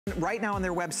right now on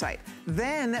their website.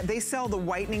 Then they sell the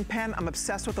whitening pen. I'm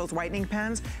obsessed with those whitening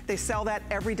pens. They sell that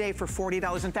every day for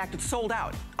 $40. In fact, it's sold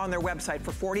out on their website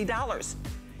for $40.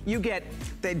 You get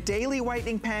the daily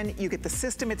whitening pen, you get the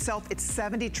system itself, it's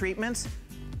 70 treatments,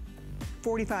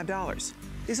 $45.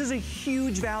 This is a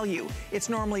huge value. It's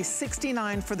normally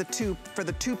 $69 for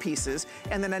the two pieces,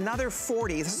 and then another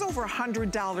 $40. This is over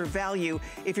 $100 value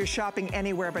if you're shopping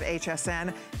anywhere but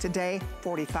HSN. Today,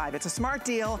 $45. It's a smart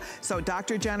deal. So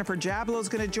Dr. Jennifer Jablow is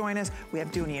going to join us. We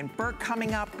have Dooney and Burke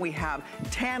coming up. We have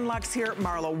Tan Luxe here.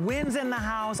 Marla Wynn's in the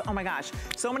house. Oh my gosh,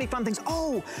 so many fun things.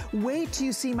 Oh, wait till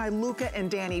you see my Luca and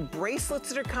Danny bracelets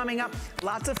that are coming up.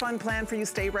 Lots of fun planned for you.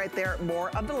 Stay right there. More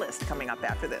of the list coming up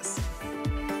after this.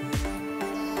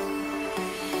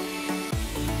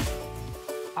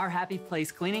 Our Happy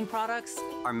Place cleaning products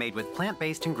are made with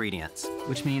plant-based ingredients,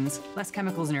 which means less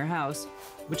chemicals in your house,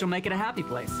 which will make it a happy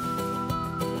place.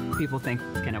 People think,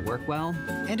 can it work well?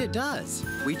 And it does.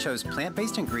 We chose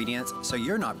plant-based ingredients so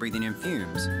you're not breathing in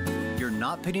fumes. You're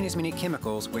not putting as many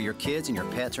chemicals where your kids and your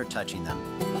pets are touching them.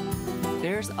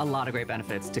 There's a lot of great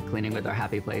benefits to cleaning with our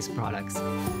Happy Place products.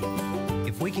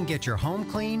 If we can get your home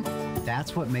clean,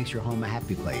 that's what makes your home a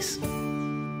happy place.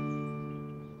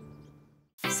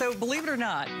 So believe it or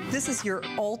not, this is your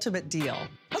ultimate deal.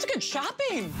 That's good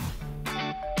shopping.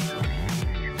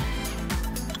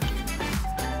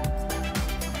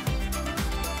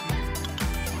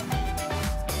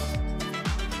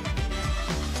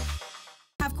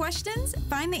 Have questions?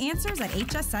 Find the answers at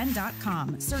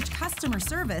hsn.com. Search customer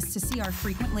service to see our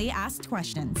frequently asked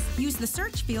questions. Use the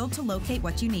search field to locate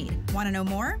what you need. Want to know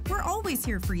more? We're always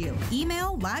here for you.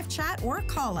 Email, live chat, or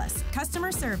call us.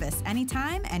 Customer service,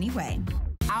 anytime, anyway.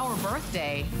 Our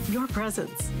birthday, your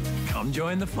presents. Come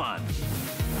join the fun.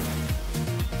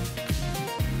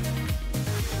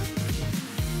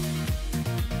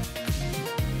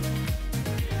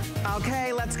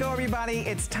 Okay, let's go everybody.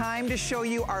 It's time to show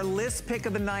you our list pick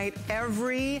of the night.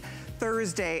 Every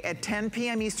Thursday at 10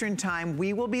 p.m. Eastern Time,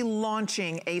 we will be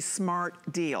launching a smart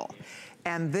deal.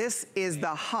 And this is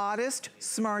the hottest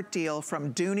smart deal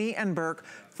from Dooney and Burke.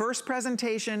 First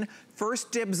presentation,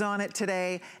 first dibs on it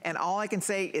today, and all I can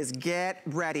say is get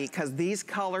ready, because these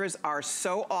colors are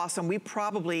so awesome. We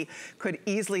probably could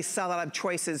easily sell out of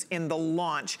choices in the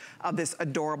launch of this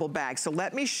adorable bag. So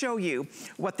let me show you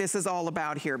what this is all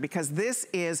about here, because this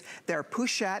is their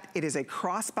pochette. It is a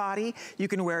crossbody. You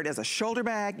can wear it as a shoulder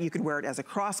bag. You can wear it as a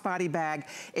crossbody bag.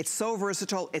 It's so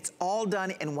versatile. It's all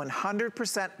done in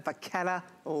 100% Vachetta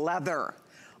leather.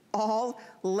 All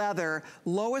leather,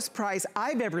 lowest price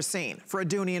I've ever seen for a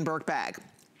Dooney and Burke bag.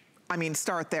 I mean,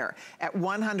 start there at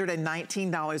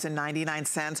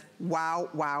 $119.99. Wow,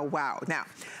 wow, wow. Now,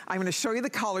 I'm gonna show you the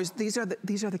colors. These are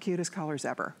the cutest colors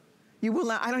ever. You will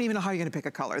not, I don't even know how you're gonna pick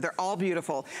a color. They're all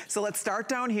beautiful. So let's start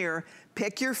down here.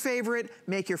 Pick your favorite,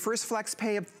 make your first flex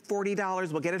pay of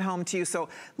 $40. We'll get it home to you. So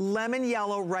lemon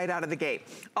yellow right out of the gate.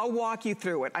 I'll walk you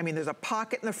through it. I mean, there's a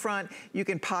pocket in the front. You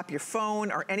can pop your phone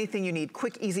or anything you need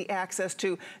quick, easy access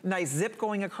to. Nice zip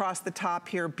going across the top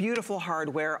here. Beautiful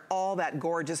hardware, all that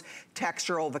gorgeous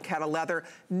textural Vachetta leather.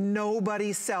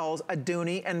 Nobody sells a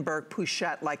Dooney and Burke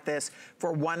pochette like this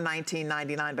for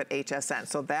 $119.99 but HSN.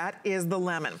 So that is the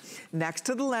lemon. Next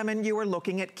to the lemon, you are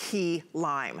looking at key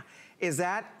lime. Is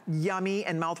that yummy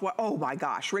and mouthwatering? Oh my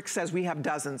gosh, Rick says we have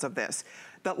dozens of this.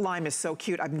 That lime is so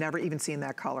cute. I've never even seen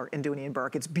that color in Dooney and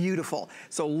Burke. It's beautiful.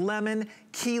 So lemon,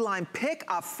 key lime, pick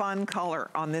a fun color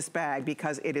on this bag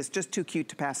because it is just too cute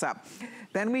to pass up.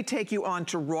 Then we take you on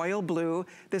to royal blue.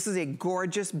 This is a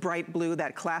gorgeous bright blue,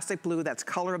 that classic blue, that's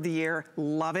color of the year.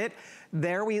 Love it.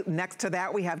 There next to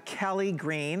that we have Kelly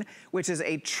green, which is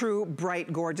a true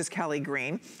bright, gorgeous Kelly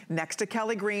green. Next to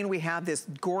Kelly green, we have this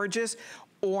gorgeous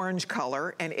orange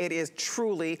color, and it is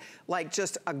truly like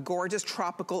just a gorgeous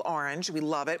tropical orange. We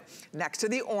love it. Next to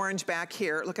the orange back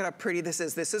here, look at how pretty this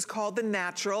is. This is called the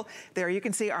natural. There you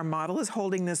can see our model is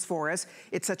holding this for us.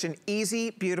 It's such an easy,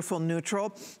 beautiful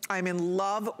neutral. I'm in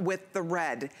love with the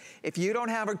red. If you don't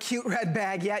have a cute red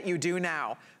bag yet, you do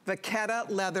now. Vachetta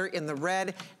leather in the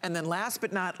red. And then last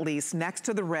but not least, next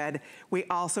to the red, we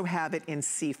also have it in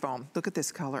seafoam. Look at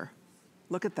this color.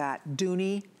 Look at that,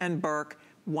 Dooney and Burke.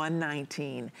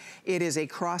 $119. It is a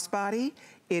crossbody,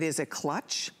 it is a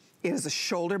clutch, it is a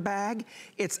shoulder bag,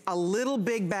 it's a little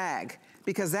big bag.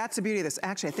 because that's the beauty of this.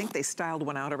 Actually, I think they styled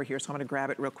one out over here, so I'm gonna grab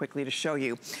it real quickly to show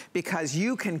you, because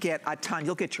you can get a ton.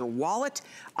 You'll get your wallet.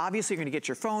 Obviously, you're gonna get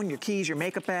your phone, your keys, your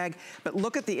makeup bag, but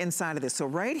look at the inside of this. So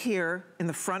right here in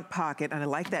the front pocket, and I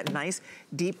like that nice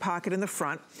deep pocket in the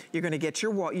front, you're gonna get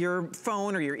your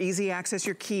phone or your easy access,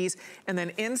 your keys, and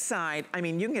then inside, I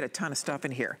mean, you can get a ton of stuff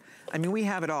in here. I mean, we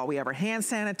have it all. We have our hand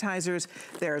sanitizers.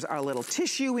 There's our little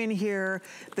tissue in here.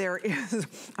 There is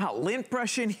a lint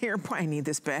brush in here. Boy, I need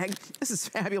this bag. This is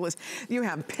fabulous. You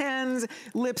have pens,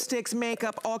 lipsticks,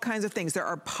 makeup, all kinds of things. There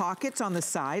are pockets on the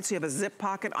side. So you have a zip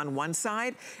pocket on one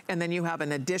side, and then you have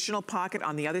an additional pocket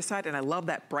on the other side. And I love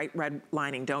that bright red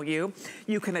lining, don't you?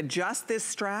 You can adjust this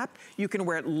strap. You can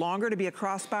wear it longer to be a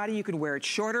crossbody. You can wear it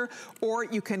shorter, or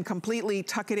you can completely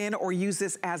tuck it in or use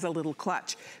this as a little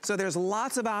clutch. So there's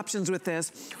lots of options with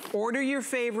this. Order your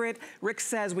favorite. Rick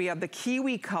says we have the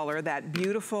kiwi color, that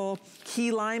beautiful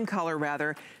key lime color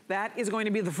rather. That is going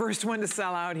to be the first one to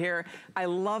sell out here. I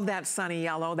love that sunny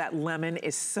yellow. That lemon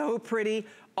is so pretty,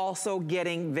 also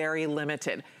getting very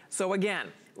limited. So again,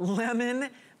 lemon,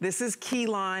 this is key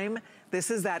lime, this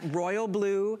is that royal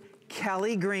blue,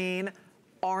 Kelly green,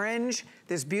 orange,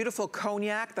 this beautiful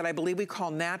cognac that I believe we call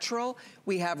natural.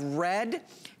 We have red,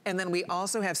 and then we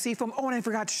also have seafoam. Oh, and I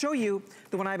forgot to show you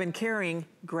the one I've been carrying,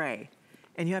 gray.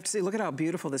 And you have to see, look at how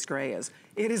beautiful this gray is.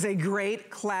 It is a great,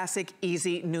 classic,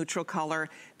 easy, neutral color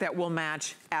that will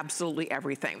match absolutely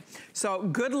everything. So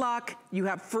good luck. You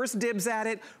have first dibs at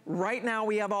it. Right now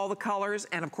we have all the colors,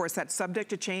 and of course that's subject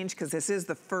to change because this is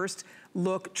the first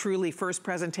look, truly first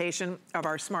presentation of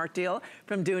our smart deal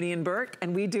from Dooney & Bourke.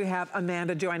 And we do have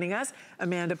Amanda joining us.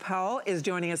 Amanda Powell is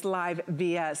joining us live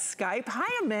via Skype.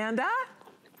 Hi, Amanda.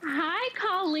 Hi,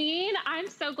 Colleen. I'm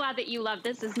so glad that you love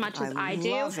this as much as I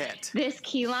do. I love it. This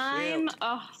key lime,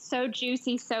 oh, so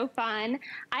juicy, so fun.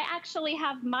 I actually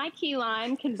have my key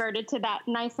lime converted to that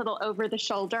nice little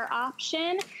over-the-shoulder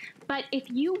option. But if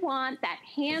you want that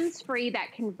hands-free,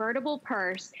 that convertible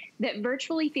purse that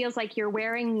virtually feels like you're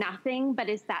wearing nothing, but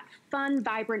is that fun,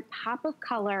 vibrant pop of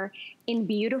color in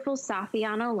beautiful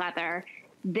Saffiano leather,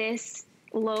 this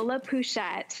Lola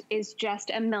Pouchette is just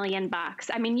 $1 million.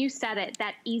 I mean, you said it,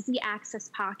 that easy access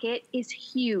pocket is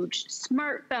huge.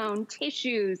 Smartphone,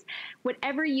 tissues,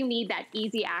 whatever you need that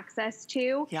easy access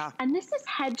to. Yeah. And this is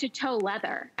head to toe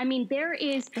leather. I mean, there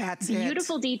is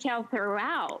beautiful detail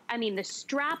throughout. I mean, the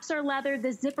straps are leather,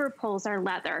 the zipper pulls are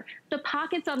leather. The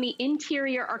pockets on the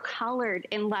interior are colored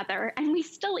in leather. And we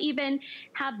still even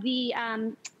have the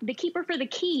keeper for the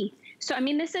key. So, I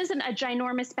mean, this isn't a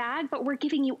ginormous bag, but we're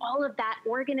giving you all of that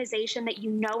organization that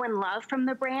you know and love from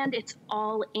the brand. It's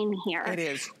all in here. It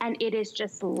is. And it is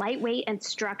just lightweight and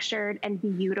structured and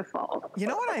beautiful. You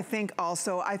know what I think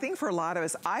also? I think for a lot of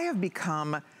us, I have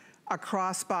become a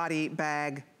crossbody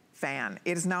bag fan.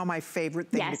 It is now my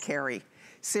favorite thing to carry.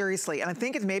 Seriously, and I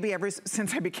think it's maybe ever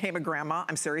since I became a grandma,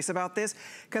 I'm serious about this,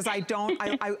 because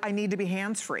I need to be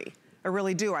hands-free. I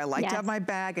really do. I like to have my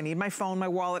bag. I need my phone, my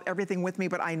wallet, everything with me,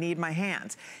 but I need my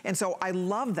hands. And so I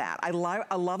love that. I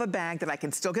love a bag that I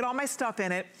can still get all my stuff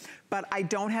in it, but I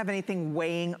don't have anything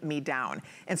weighing me down.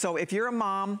 And so if you're a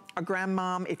mom, a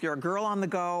grandmom, if you're a girl on the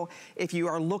go, if you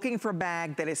are looking for a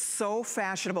bag that is so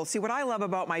fashionable. See, what I love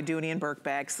about my Dooney & Bourke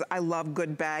bags, I love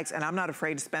good bags, and I'm not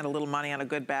afraid to spend a little money on a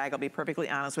good bag. I'll be perfectly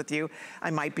honest with you.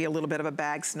 I might be a little bit of a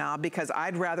bag snob because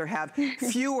I'd rather have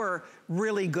fewer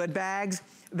really good bags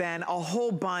than a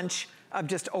whole bunch of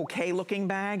just okay looking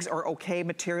bags or okay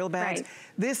material bags. Right.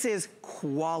 This is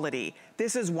quality.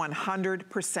 This is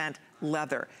 100%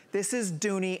 leather. This is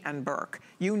Dooney & Bourke.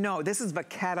 You know, this is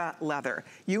Vachetta leather.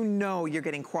 You know you're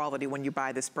getting quality when you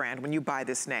buy this brand, when you buy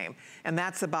this name. And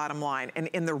that's the bottom line. And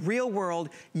in the real world,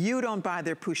 you don't buy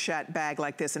their Pouchette bag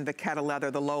like this in Vachetta leather,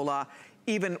 the Lola,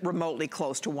 even remotely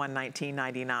close to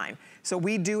 $119.99. So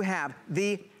we do have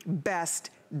the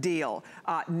best deal.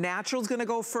 Natural's gonna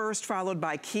go first, followed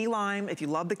by key lime. If you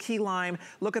love the key lime,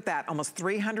 look at that, almost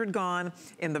 300 gone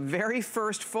in the very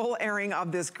first full airing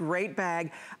of this great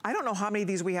bag. I don't know how many of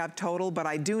these we have total, but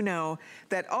I do know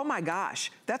that, oh my gosh,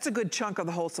 that's a good chunk of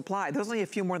the whole supply. There's only a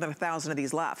few more than 1,000 of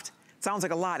these left. Sounds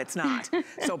like a lot, it's not.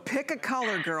 So pick a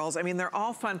color, girls. I mean, they're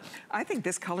all fun. I think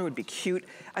this color would be cute.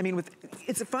 I mean,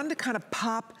 it's fun to kind of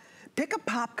pick a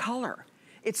pop color.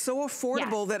 It's so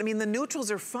affordable that, I mean, the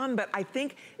neutrals are fun, but I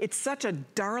think it's such a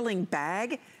darling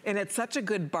bag and it's such a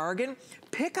good bargain.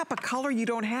 Pick up a color you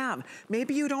don't have.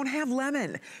 Maybe you don't have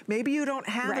lemon. Maybe you don't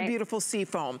have a beautiful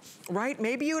seafoam, right?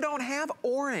 Maybe you don't have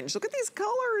orange. Look at these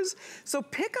colors. So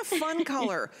pick a fun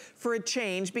color for a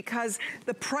change because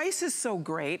the price is so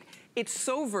great. It's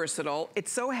so versatile.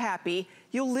 It's so happy.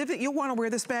 You'll live it. You'll want to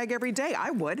wear this bag every day. I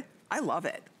would. I love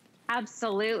it.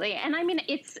 Absolutely. And I mean,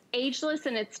 it's ageless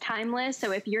and it's timeless.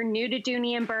 So if you're new to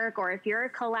Dooney & Bourke, or if you're a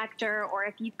collector, or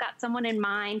if you've got someone in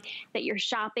mind that you're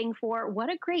shopping for, what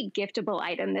a great giftable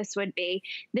item this would be.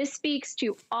 This speaks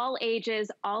to all ages,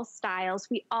 all styles.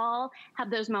 We all have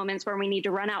those moments where we need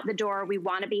to run out the door. We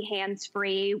want to be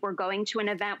hands-free. We're going to an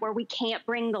event where we can't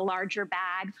bring the larger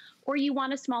bag, or you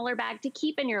want a smaller bag to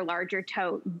keep in your larger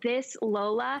tote. This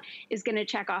Lola is going to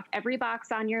check off every box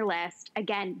on your list.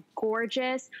 Again,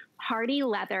 gorgeous, hardy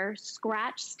leather,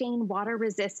 scratch, stain, water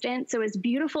resistant. So as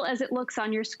beautiful as it looks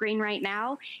on your screen right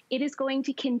now, it is going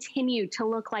to continue to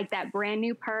look like that brand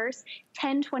new purse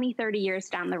 10, 20, 30 years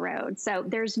down the road. So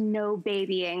there's no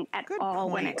babying at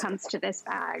all when it comes to this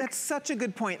bag. That's such a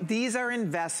good point. These are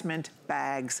investment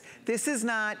bags. This is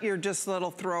not your just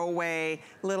little throwaway,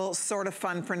 little sort of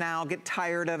fun for now, get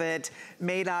tired of it,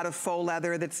 made out of faux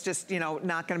leather that's just, you know,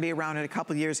 not gonna be around in a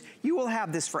couple of years. You will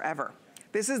have this forever.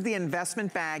 This is the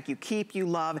investment bag you keep, you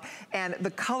love, and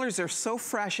the colors are so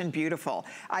fresh and beautiful.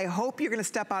 I hope you're gonna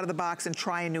step out of the box and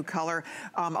try a new color.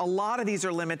 A lot of these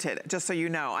are limited, just so you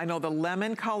know. I know the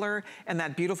lemon color and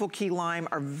that beautiful key lime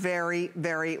are very,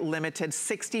 very limited.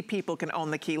 60 people can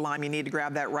own the key lime. You need to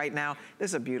grab that right now.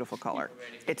 This is a beautiful color.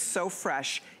 It's so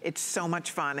fresh. It's so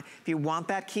much fun. If you want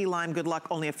that key lime, good luck.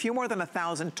 Only a few more than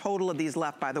 1,000 total of these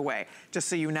left, by the way, just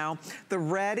so you know. The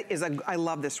red is I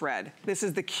love this red. This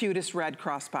is the cutest red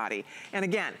crossbody. And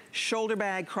again, shoulder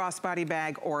bag, crossbody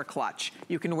bag, or clutch.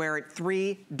 You can wear it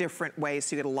 3 different ways,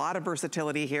 so you get a lot of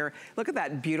versatility here. Look at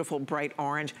that beautiful bright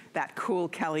orange, that cool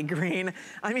Kelly green.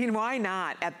 I mean, why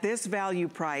not? At this value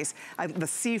price, the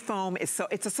seafoam is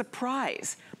it's a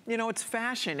surprise. You know, it's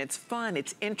fashion, it's fun,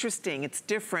 it's interesting, it's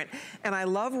different. And I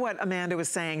love what Amanda was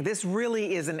saying. This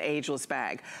really is an ageless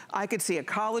bag. I could see a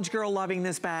college girl loving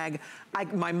this bag.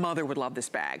 My mother would love this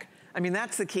bag. I mean,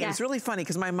 that's the key. Yeah. It's really funny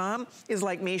because my mom is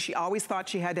like me. She always thought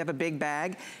she had to have a big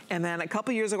bag. And then a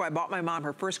couple years ago, I bought my mom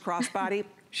her first crossbody.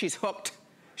 She's hooked.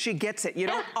 She gets it. You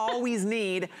don't always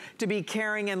need to be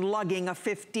carrying and lugging a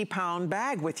 50-pound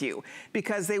bag with you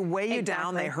because they weigh you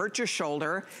down, they hurt your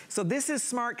shoulder. So this is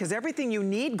smart because everything you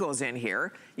need goes in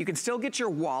here. You can still get your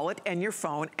wallet and your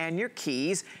phone and your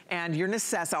keys and your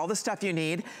all the stuff you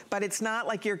need, but it's not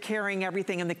like you're carrying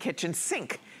everything in the kitchen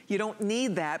sink. You don't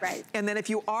need that. Right. And then if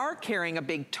you are carrying a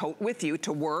big tote with you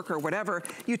to work or whatever,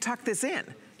 you tuck this in.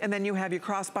 And then you have your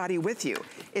crossbody with you.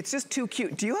 It's just too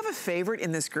cute. Do you have a favorite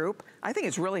in this group? I think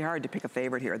it's really hard to pick a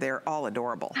favorite here. They're all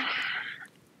adorable.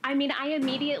 I mean, I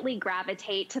immediately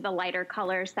gravitate to the lighter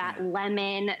colors, that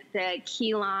lemon, the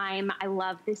key lime. I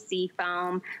love the sea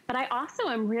foam, but I also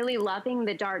am really loving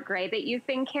the dark gray that you've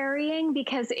been carrying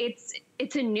because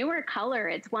it's a newer color.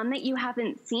 It's one that you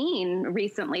haven't seen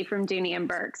recently from Dooney &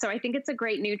 Bourke. So I think it's a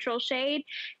great neutral shade.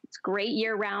 It's great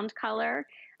year-round color.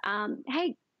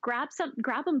 Hey, grab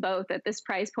them both at this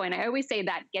price point. I always say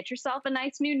that. Get yourself a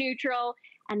nice new neutral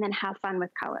and then have fun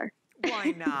with color.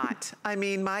 Why not? I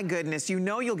mean, my goodness, you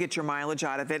know you'll get your mileage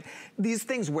out of it. These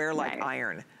things wear like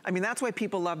iron. I mean, that's why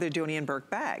people love their Dooney & Bourke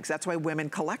bags. That's why women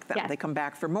collect them. Yes. They come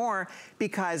back for more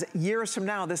because years from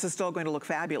now, this is still going to look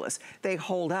fabulous. They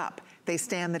hold up. They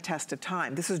stand the test of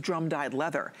time. This is drum-dyed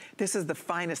leather. This is the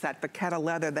finest, that vachetta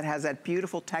leather that has that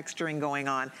beautiful texturing going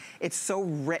on. It's so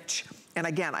rich. And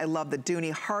again, I love the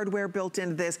Dooney hardware built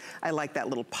into this. I like that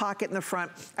little pocket in the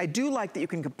front. I do like that you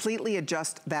can completely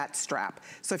adjust that strap.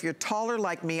 So if you're taller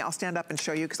like me, I'll stand up and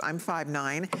show you because I'm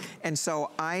 5'9". And so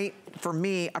for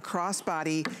me, a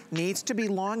crossbody needs to be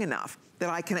long enough that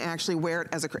I can actually wear it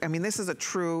as I mean, this is a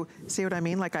true, see what I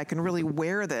mean? Like I can really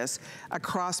wear this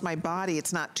across my body.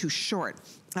 It's not too short.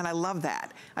 And I love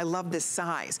that. I love this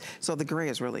size. So the gray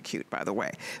is really cute, by the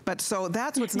way. But so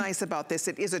that's what's nice about this.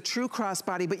 It is a true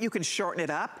crossbody, but you can shorten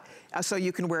it up. So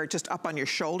you can wear it just up on your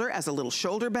shoulder as a little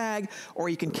shoulder bag, or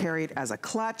you can carry it as a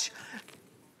clutch.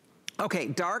 Okay,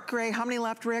 dark gray, how many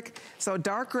left, Rick? So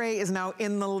dark gray is now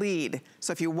in the lead.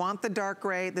 So if you want the dark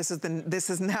gray, this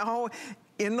is now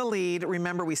in the lead.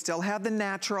 Remember, we still have the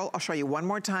natural. I'll show you one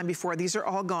more time before these are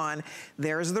all gone.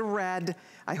 There's the red.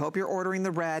 I hope you're ordering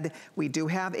the red. We do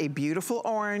have a beautiful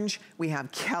orange. We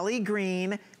have Kelly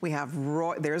green. We have,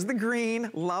 there's the green,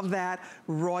 love that.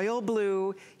 Royal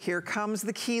blue, here comes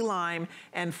the key lime.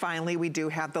 And finally, we do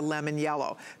have the lemon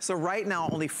yellow. So right now,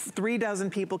 only 3 dozen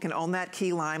people can own that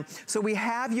key lime. So we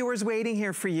have yours waiting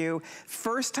here for you.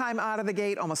 First time out of the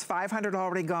gate, almost 500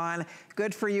 already gone.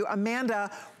 Good for you.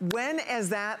 Amanda, when is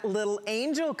that little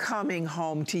angel coming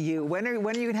home to you? When are you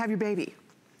gonna have your baby?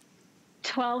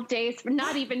 12 days,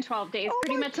 not even 12 days,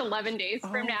 pretty much 11 days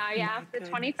from now, yeah, the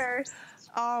 21st.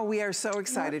 Oh, we are so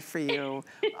excited for you.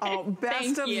 Oh,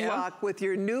 best of luck with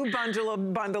your new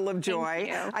bundle of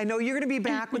joy. I know you're going to be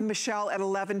back with Michelle at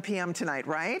 11 p.m. tonight,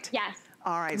 right? Yes.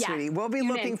 All right, sweetie. We'll be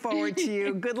looking forward to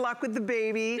you. Good luck with the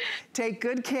baby. Take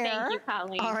good care. Thank you,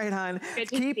 Colleen. All right, hon. Good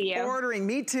to Keep see you. ordering.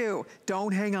 Me too.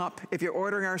 Don't hang up if you're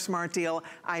ordering our smart deal.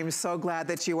 I am so glad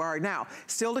that you are. Now,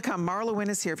 still to come, Marla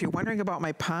Wynn is here. If you're wondering about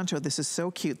my poncho, this is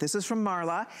so cute. This is from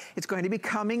Marla. It's going to be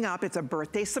coming up. It's a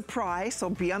birthday surprise, so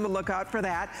be on the lookout for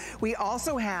that. We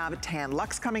also have Tan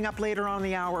Luxe coming up later on in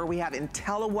the hour. We have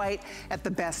IntelliWhite at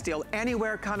the best deal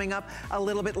anywhere coming up a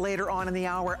little bit later on in the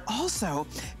hour. Also,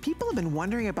 people have been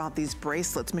wondering about these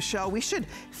bracelets. Michelle, we should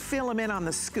fill them in on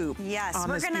the scoop. Yes,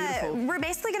 we're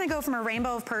basically gonna go from a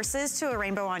rainbow of purses to a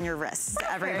rainbow on your wrists,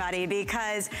 everybody,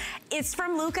 because it's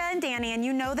from Luca and Danny, and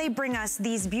you know they bring us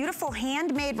these beautiful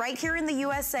handmade right here in the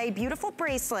USA, beautiful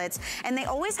bracelets, and they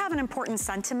always have an important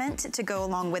sentiment to go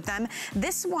along with them.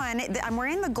 This one, I'm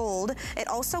wearing the gold. It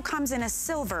also comes in a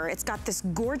silver. It's got this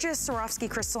gorgeous Swarovski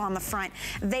crystal on the front.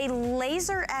 They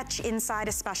laser etch inside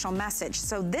a special message.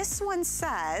 So this one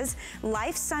says,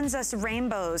 life sends us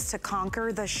rainbows to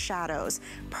conquer the shadows.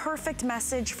 Perfect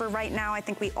message for right now. I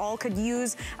think we all could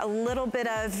use a little bit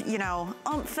of, you know,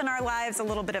 oomph in our lives, a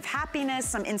little bit of happiness,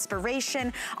 some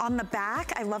inspiration. On the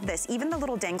back, I love this. Even the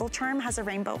little dangle charm has a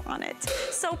rainbow on it.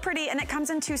 So pretty, and it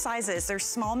comes in 2 sizes. There's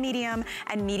small, medium,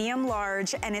 and medium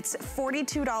large, and it's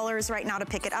 $42 right now to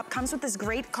pick it up. Comes with this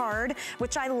great card,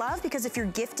 which I love because if you're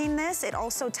gifting this, it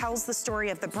also tells the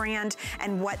story of the brand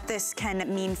and what this can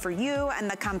mean for you and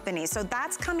the company. So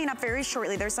that's coming up very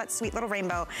shortly. There's that sweet little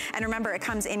rainbow. And remember, it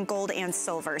comes in gold and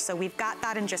silver. So we've got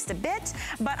that in just a bit.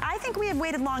 But I think we have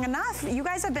waited long enough. You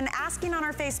guys have been asking on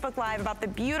our Facebook Live about the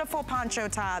beautiful poncho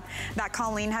top that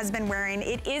Colleen has been wearing.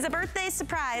 It is a birthday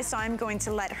surprise, so I'm going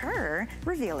to let her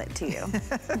reveal it to you.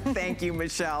 Thank you,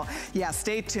 Michelle. Yeah,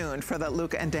 stay tuned for the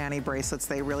Luca and Danny bracelets.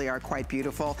 They really are quite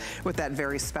beautiful with that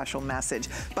very special message.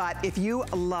 But if you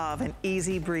love an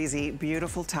easy breezy,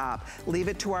 beautiful top, leave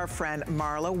it to our friend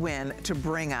Marla Wynn to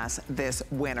bring us this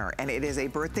winner. And it is a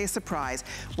birthday surprise.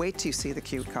 Wait till you see the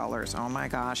cute colors. Oh my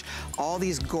gosh. All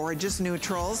these gorgeous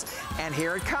neutrals. And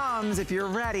here it comes, if you're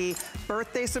ready.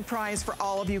 Birthday surprise for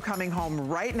all of you coming home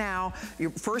right now.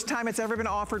 Your first time it's ever been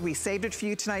offered. We saved it for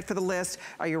you tonight for the list.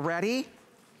 Are you ready?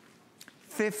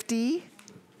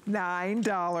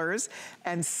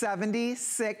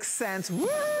 $59.76. Woo!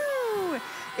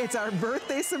 It's our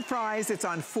birthday surprise. It's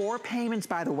on 4 payments,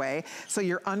 by the way. So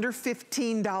you're under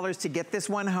 $15 to get this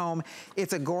one home.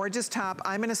 It's a gorgeous top.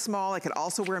 I'm in a small. I could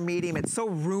also wear a medium. It's so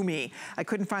roomy. I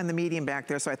couldn't find the medium back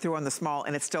there, so I threw on the small,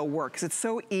 and it still works. It's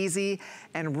so easy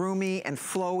and roomy and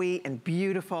flowy and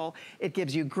beautiful. It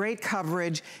gives you great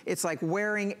coverage. It's like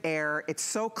wearing air. It's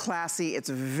so classy. It's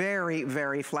very,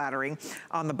 very flattering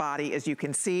on the body, as you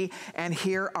can see. And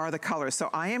here are the colors. So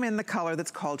I am in the color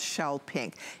that's called Shell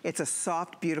Pink. It's a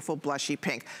soft, beautiful, blushy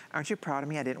pink. Aren't you proud of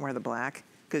me? I didn't wear the black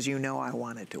because you know I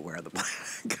wanted to wear the black.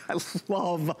 I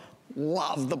love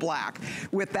the black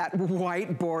with that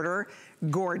white border.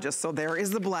 Gorgeous. So there is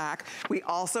the black. We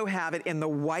also have it in the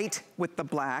white with the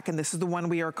black, and this is the one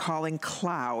we are calling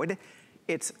Cloud.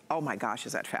 It's, oh my gosh,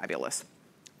 is that fabulous?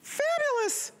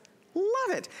 Fabulous.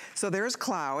 Love it. So there's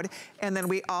Cloud, and then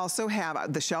we also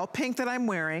have the Shell Pink that I'm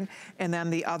wearing, and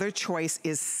then the other choice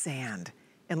is Sand.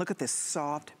 And look at this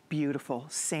soft, beautiful,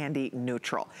 sandy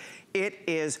neutral. It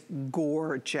is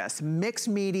gorgeous. Mixed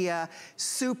media,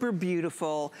 super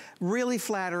beautiful, really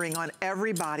flattering on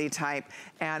every body type.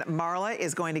 And Marla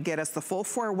is going to get us the full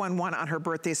 411 on her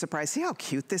birthday surprise. See how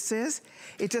cute this is?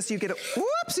 It just, you get a,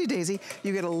 whoopsie daisy,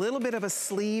 you get a little bit of a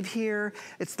sleeve here.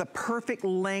 It's the perfect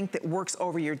length that works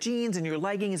over your jeans and your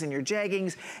leggings and your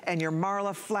jeggings and your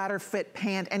Marla flatter fit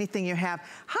pant, anything you have.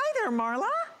 Hi there, Marla.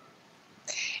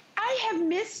 I have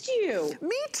missed you.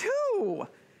 Me too.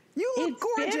 You look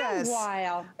gorgeous. It's been a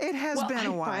while. It has been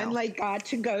a while. I finally got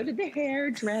to go to the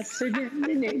hairdresser.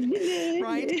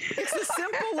 Right? It's the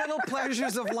simple little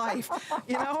pleasures of life.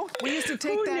 You know, we used to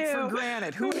take that for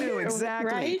granted. Who knew?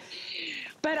 Exactly. Right?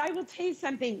 But I will tell you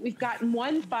something. We've gotten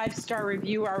 1 5-star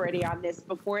review already on this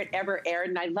before it ever aired,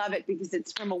 and I love it because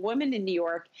it's from a woman in New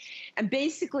York. And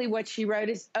basically what she wrote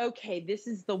is, okay, this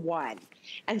is the one.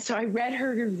 And so I read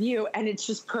her review, and it's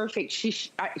just perfect.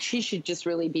 She should just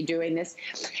really be doing this.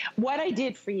 What I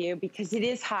did for you, because it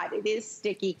is hot, it is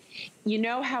sticky, you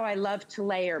know how I love to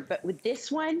layer, but with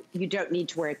this one, you don't need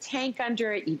to wear a tank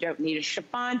under it. You don't need a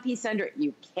chiffon piece under it.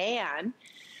 You can.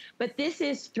 But this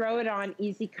is throw it on,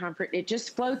 easy comfort. It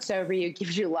just floats over you,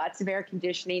 gives you lots of air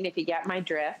conditioning if you get my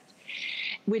drift.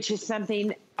 which is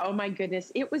something, oh my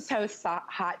goodness, it was so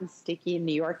hot and sticky in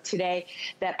New York today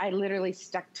that I literally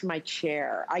stuck to my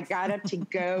chair. I got up to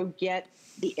go get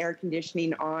the air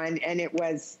conditioning on, and it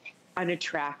was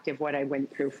unattractive what I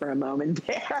went through for a moment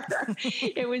there.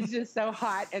 It was just so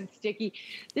hot and sticky.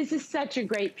 This is such a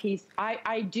great piece.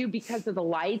 I do, because of the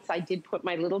lights, I did put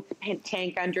my little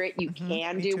tank under it. You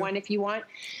can do one if you want.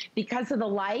 Because of the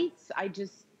lights,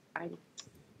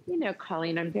 you know,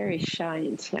 Colleen, I'm very shy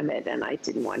and timid, and I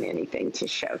didn't want anything to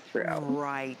show through.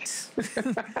 Right.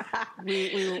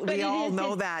 we all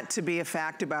know that to be a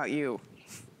fact about you,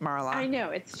 Marla. I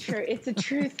know, it's true. It's a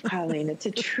truth, Colleen. It's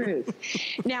a truth.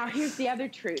 Now, here's the other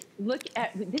truth. Look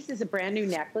at, this is a brand new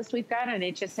necklace we've got on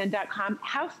hsn.com.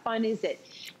 How fun is it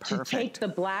to take the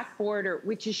black border,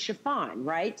 which is chiffon,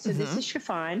 right? So this is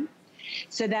chiffon.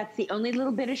 So that's the only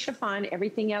little bit of chiffon.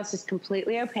 Everything else is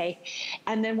completely opaque.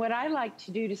 And then what I like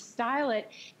to do to style it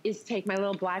is take my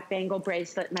little black bangle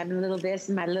bracelet, my little this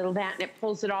and my little that, and it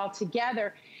pulls it all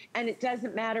together. And it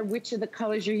doesn't matter which of the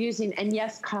colors you're using. And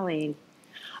yes, Colleen,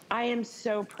 I am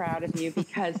so proud of you,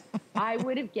 because I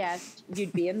would have guessed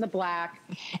you'd be in the black,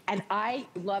 and I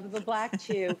love the black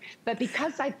too, but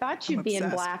because I thought you'd be in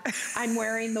black, I'm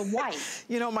wearing the white.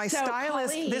 You know, my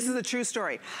stylist, Colleen, this is a true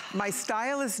story. My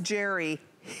stylist, Jerry,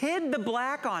 hid the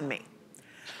black on me.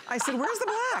 I said, where's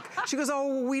the black? She goes,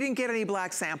 oh, we didn't get any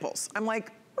black samples. I'm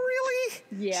like, really?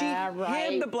 Yeah, she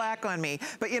hid the black on me.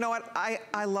 But you know what?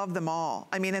 I love them all.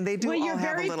 I mean, and they do all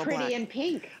have a little black. Well, you're very pretty in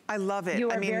pink. I love it. You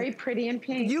are very pretty in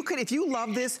pink. You could, if you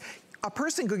love this, a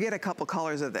person could get a couple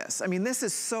colors of this. I mean, this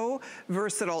is so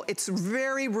versatile. It's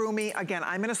very roomy. Again,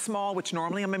 I'm in a small, which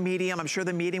normally I'm a medium. I'm sure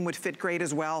the medium would fit great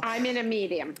as well. I'm in a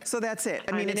medium. So that's it.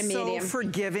 I mean, it's so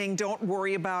forgiving. Don't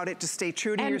worry about it. Just stay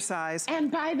true to your size.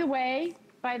 And by the way,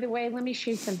 let me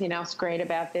show you something else great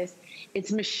about this.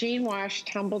 It's machine wash,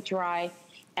 tumble dry,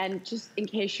 and just in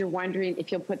case you're wondering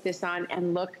if you'll put this on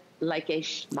and look like a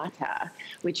schmata,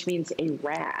 which means a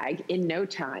rag, in no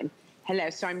time. Hello,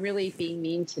 so I'm really being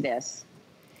mean to this.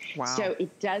 Wow. So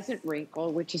it doesn't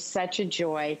wrinkle, which is such a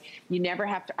joy. You never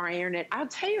have to iron it. I'll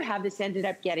tell you how this ended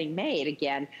up getting made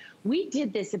again. We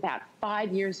did this about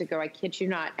 5 years ago, I kid you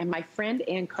not, and my friend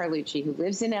Ann Carlucci, who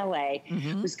lives in LA,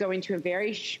 was going to a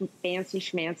very fancy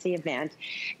schmancy event,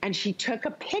 and she took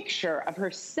a picture of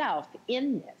herself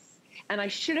in this. And I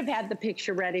should have had the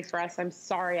picture ready for us. I'm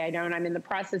sorry I don't. I'm in the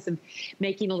process of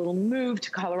making a little move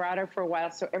to Colorado for a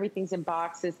while, so everything's in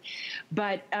boxes.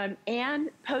 But Ann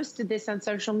posted this on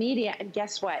social media, and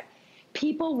guess what?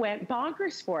 People went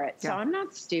bonkers for it. So I'm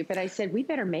not stupid. I said, we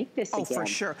better make this again. Oh, for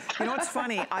sure. You know what's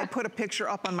funny? I put a picture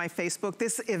up on my Facebook.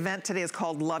 This event today is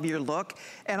called Love Your Look,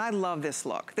 and I love this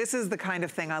look. This is the kind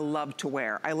of thing I love to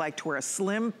wear. I like to wear a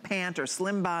slim pant or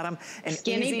slim bottom, an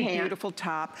easy, beautiful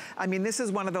top. I mean, this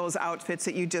is one of those outfits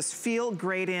that you just feel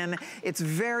great in. It's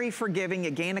very forgiving.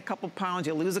 You gain a couple pounds,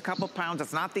 you lose a couple pounds.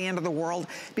 It's not the end of the world,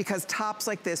 because tops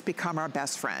like this become our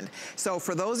best friend. So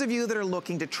for those of you that are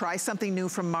looking to try something new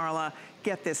from Marla,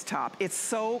 get this top. It's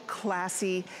so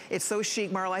classy. It's so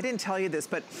chic. Marla, I didn't tell you this,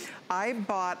 but I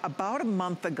bought about a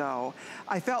month ago.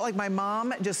 I felt like my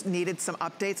mom just needed some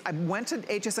updates. I went to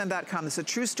hsn.com. This is a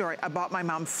true story. I bought my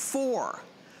mom four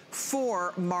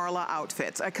Marla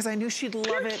outfits because I knew she'd love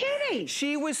it. You're kidding.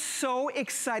 She was so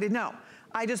excited. No.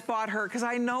 I just bought her because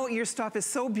I know your stuff is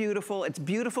so beautiful. It's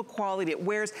beautiful quality. It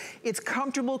wears, it's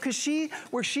comfortable because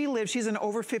where she lives, she's an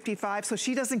over 55, so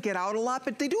she doesn't get out a lot,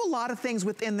 but they do a lot of things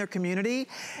within their community.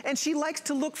 And she likes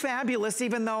to look fabulous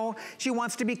even though she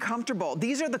wants to be comfortable.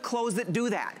 These are the clothes that do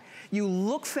that. You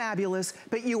look fabulous,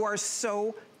 but you are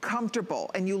so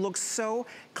comfortable and you look so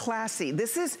classy.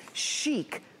 This is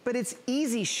chic, but it's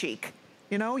easy chic.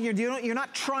 You know, you're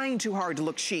not trying too hard to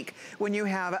look chic when you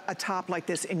have a top like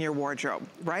this in your wardrobe,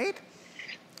 right?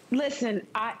 Listen,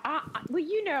 well,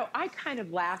 you know, I kind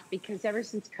of laugh because ever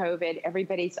since COVID,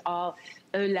 everybody's all,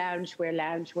 oh,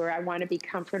 loungewear. I want to be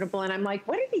comfortable. And I'm like,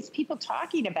 what are these people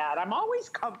talking about? I'm always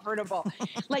comfortable.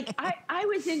 Like, I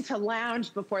was into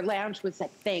lounge before lounge was a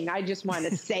thing. I just want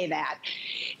to say that.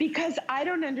 Because I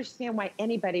don't understand why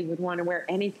anybody would want to wear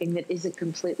anything that isn't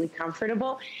completely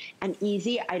comfortable and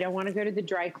easy. I don't want to go to the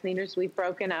dry cleaners. We've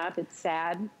broken up. It's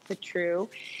sad, but true.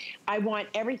 I want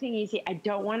everything easy. I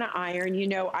don't want to iron. You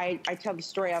know, I tell the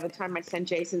story all the time. My son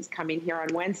Jason's coming here on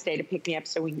Wednesday to pick me up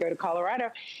so we can go to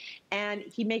Colorado. And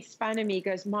he makes fun of me. He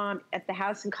goes, Mom, at the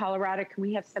house in Colorado, can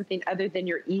we have something other than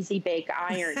your Easy Bake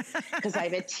iron? Because I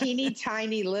have a teeny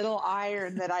tiny little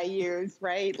iron that I use,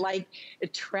 right? Like a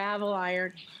travel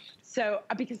iron. So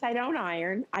because I don't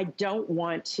iron, I don't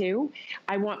want to.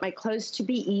 I want my clothes to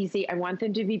be easy. I want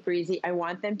them to be breezy. I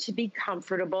want them to be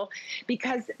comfortable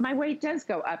because my weight does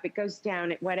go up. It goes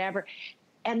down, whatever.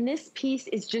 And this piece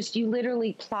is just, you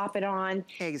literally plop it on.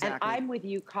 Exactly. And I'm with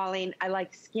you, Colleen. I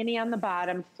like skinny on the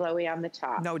bottom, flowy on the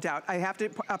top. No doubt. I have to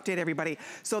update everybody.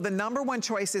 So the #1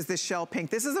 choice is this shell pink.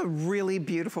 This is a really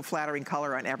beautiful, flattering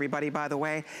color on everybody, by the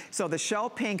way. So the shell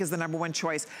pink is the #1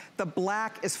 choice. The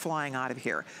black is flying out of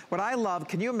here. What I love,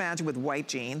 can you imagine with white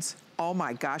jeans? Oh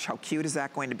my gosh, how cute is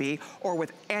that going to be? Or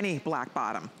with any black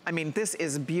bottom. I mean, this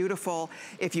is beautiful.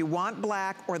 If you want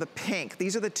black or the pink,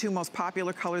 these are the 2 most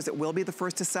popular colors that will be the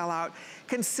first to sell out.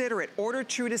 Consider it. Order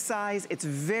true to size. It's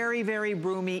very, very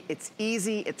roomy. It's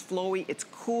easy. It's flowy. It's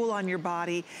cool on your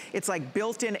body. It's like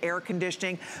built-in air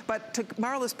conditioning. But to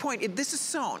Marla's point, this is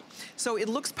sewn. So it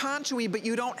looks poncho-y, but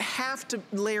you don't have to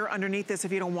layer underneath this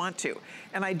if you don't want to.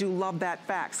 And I do love that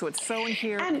fact. So it's sewn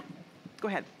here. And go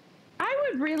ahead. I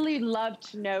would really love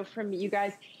to know from you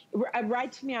guys.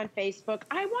 Write to me on Facebook.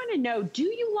 I want to know, do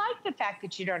you like the fact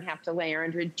that you don't have to layer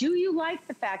under it? Do you like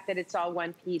the fact that it's all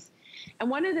one piece? And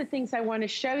one of the things I want to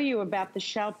show you about the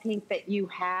shell pink that you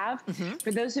have,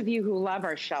 for those of you who love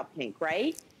our shell pink,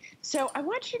 right? So I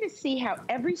want you to see how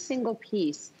every single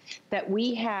piece that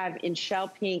we have in shell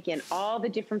pink in all the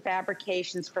different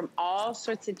fabrications from all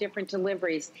sorts of different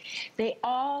deliveries, they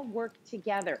all work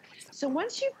together. So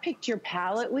once you've picked your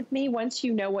palette with me, once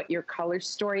you know what your color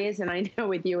story is, and I know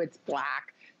with you it's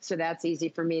black, so that's easy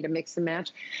for me to mix and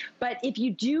match. But if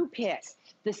you do pick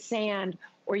the sand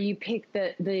or you pick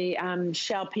the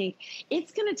shell pink,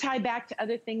 it's going to tie back to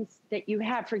other things that you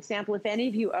have. For example, if any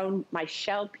of you own my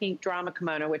shell pink drama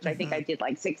kimono, which I think I did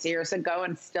like 6 years ago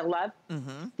and still love,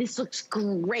 this looks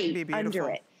great under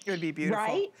it. It would be beautiful.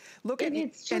 Right? Look at,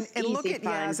 and look at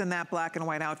Yaz in that black and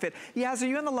white outfit. Yaz, are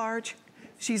you in the large?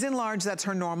 She's in large. That's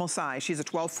her normal size. She's a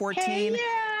 12, 14. Hey,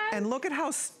 and look at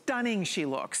how stunning she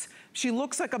looks. She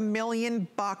looks like $1 million,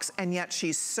 and yet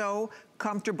she's so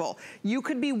comfortable. You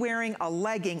could be wearing a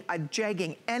legging, a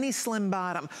jegging, any slim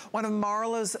bottom. One of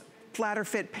Marla's flatter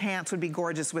fit pants would be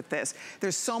gorgeous with this.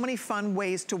 There's so many fun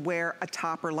ways to wear a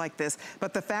topper like this,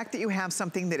 but the fact that you have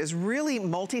something that is really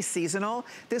multi-seasonal,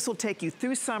 this will take you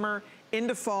through summer,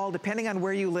 into fall, depending on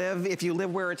where you live. If you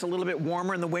live where it's a little bit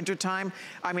warmer in the wintertime,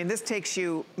 I mean, this takes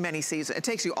you many seasons. It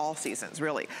takes you all seasons,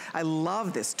 really. I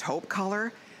love this taupe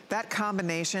color. That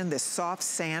combination, this soft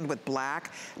sand with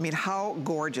black, I mean, how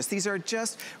gorgeous. These are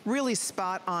just really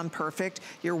spot on perfect.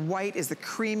 Your white is the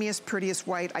creamiest, prettiest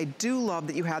white. I do love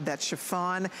that you have that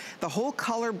chiffon. The whole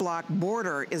color block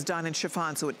border is done in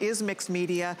chiffon, so it is mixed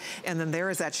media. And then there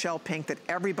is that shell pink that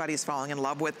everybody's falling in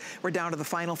love with. We're down to the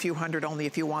final few hundred only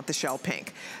if you want the shell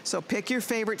pink. So pick your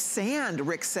favorite sand,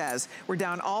 Rick says. We're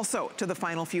down also to the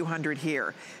final few hundred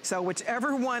here. So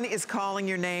whichever one is calling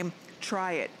your name,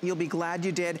 try it. You'll be glad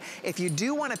you did. If you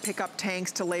do want to pick up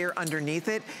tanks to layer underneath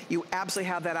it, you absolutely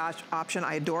have that option.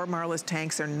 I adore Marla's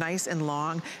tanks. They're nice and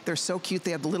long. They're so cute. They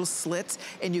have the little slits,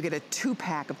 and you get a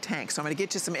 2-pack of tanks. So I'm going to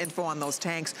get you some info on those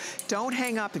tanks. Don't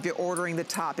hang up if you're ordering the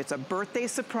top. It's a birthday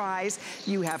surprise.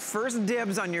 You have first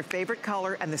dibs on your favorite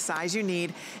color and the size you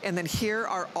need. And then here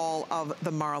are all of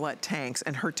the Marla tanks.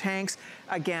 And her tanks,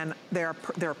 again, they're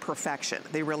perfection.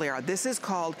 They really are. This is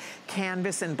called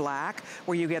Canvas in Black,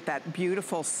 where you get that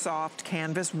beautiful soft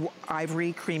canvas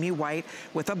ivory creamy white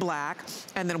with a black.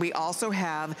 And then we also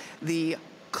have the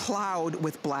cloud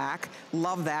with black.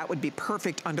 Love that. Would be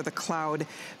perfect under the cloud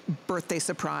birthday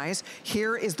surprise.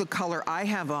 Here is the color I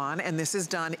have on, and this is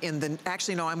done in the,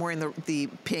 actually no, I'm wearing the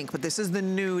pink, but this is the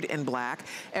nude in black.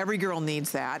 Every girl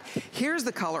needs that. Here's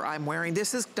the color I'm wearing.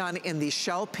 This is done in the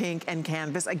shell pink and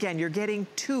canvas. Again, you're getting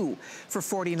 2 for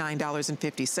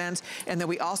 $49.50. And then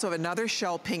we also have another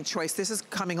shell pink choice. This is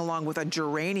coming along with a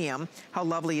geranium. How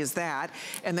lovely is that?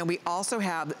 And then we also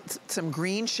have some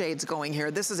green shades going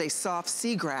here. This is a soft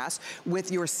seagrass with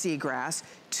your seagrass.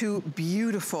 2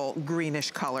 beautiful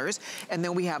greenish colors. And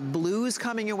then we have blues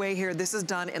coming your way here. This is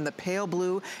done in the pale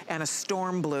blue and a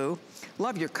storm blue.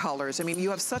 Love your colors. I mean, you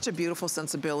have such a beautiful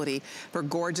sensibility for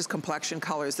gorgeous complexion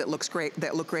colors that look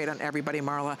great on everybody,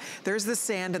 Marla. There's the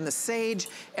sand and the sage,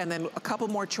 and then a couple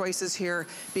more choices here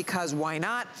because why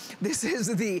not? This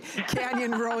is the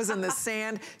Canyon Rose and the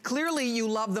sand. Clearly you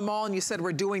love them all, and you said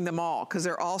we're doing them all because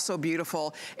they're all so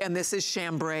beautiful. And this is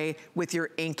chambray with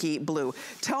your inky blue.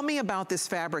 Tell me about this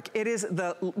fabric. It is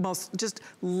the most just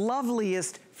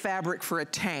loveliest fabric for a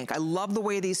tank. I love the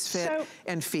way these fit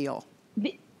and feel.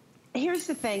 Here's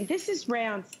the thing. This is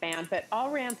rayon span, but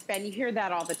all rayon span, you hear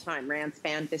that all the time. Rayon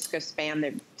span, visco span,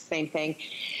 they're the same thing.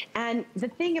 And the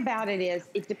thing about it is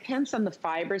it depends on the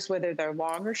fibers, whether they're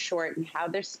long or short, and how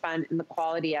they're spun and the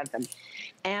quality of them.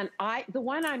 And the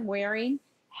one I'm wearing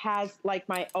has like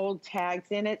my old tags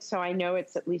in it, so I know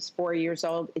it's at least 4 years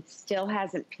old. It still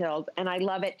hasn't pilled, and I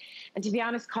love it. And to be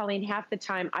honest, Colleen, half the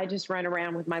time I just run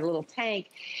around with my little tank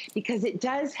because it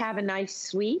does have a nice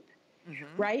sweep,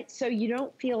 right? So you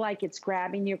don't feel like it's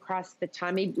grabbing you across the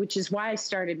tummy, which is why I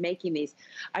started making these.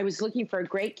 I was looking for a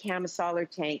great camisoler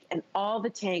tank, and all the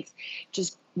tanks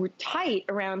just were tight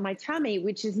around my tummy,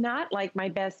 which is not like my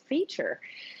best feature.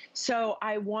 So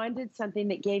I wanted something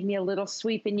that gave me a little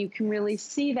sweep, and you can really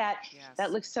see that. Yes.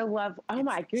 That looks so lovely. Oh,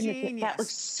 my goodness. Genius. That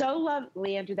looks so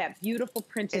lovely under that beautiful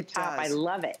printed top. I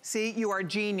love it. See, you are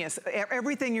genius.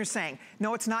 Everything you're saying.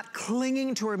 No, it's not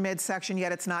clinging to her midsection,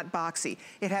 yet it's not boxy.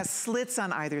 It has slits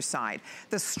on either side.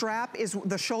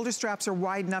 The shoulder straps are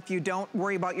wide enough you don't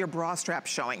worry about your bra strap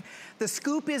showing. The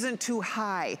scoop isn't too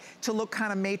high to look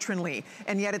kind of matronly,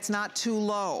 and yet it's not too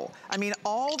low. I mean,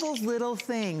 all those little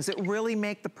things that really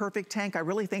make the perfect tank. I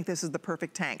really think this is the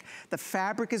perfect tank. The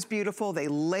fabric is beautiful. They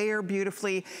layer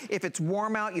beautifully. If it's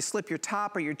warm out, you slip your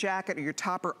top or your jacket or your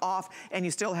topper off, and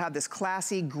you still have this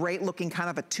classy, great looking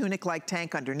kind of a tunic-like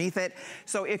tank underneath it.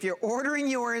 So if you're ordering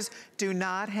yours, do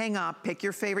not hang up. Pick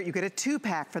your favorite. You get a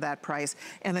 2-pack for that price.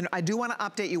 And then I do want to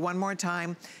update you one more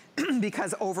time,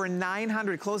 because over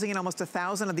 900, closing in almost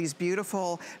 1,000 of these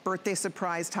beautiful birthday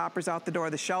surprise toppers out the door.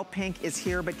 The shell pink is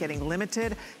here, but getting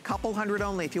limited. Couple hundred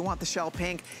only if you want the shell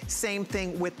pink. Same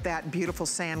thing with that beautiful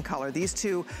sand color. These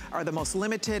two are the most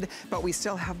limited, but we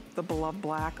still have the beloved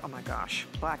black. Oh my gosh,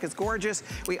 black is gorgeous.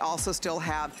 We also still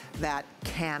have that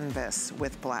canvas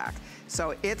with black.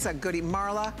 So it's a goodie.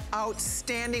 Marla,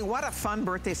 outstanding. What a fun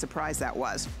birthday surprise that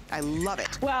was. I love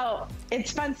it. Well,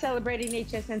 it's fun celebrating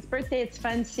HSN's birthday. It's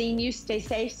fun seeing you. Stay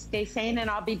safe, stay sane, and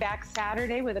I'll be back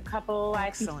Saturday with a couple,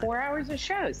 I think, 4 hours of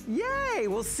shows. Yay,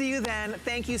 we'll see you then.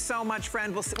 Thank you so much,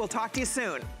 friend. We'll talk to you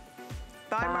soon.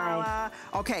 Bye, Marla.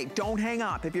 Okay, don't hang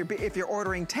up. If you're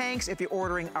ordering tanks, if you're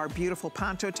ordering our beautiful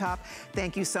poncho top,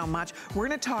 thank you so much. We're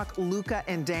gonna talk Luca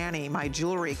and Danny, my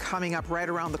jewelry, coming up right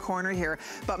around the corner here.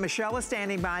 But Michelle is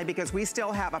standing by because we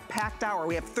still have a packed hour.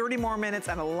 We have 30 more minutes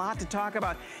and a lot to talk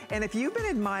about. And if you've been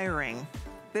admiring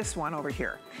this one over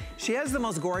here, she has the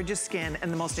most gorgeous skin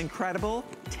and the most incredible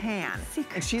tan.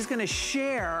 And she's gonna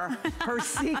share her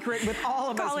secret with all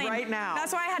of us right now.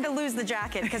 That's why I had to lose the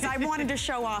jacket, because I wanted to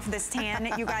show off this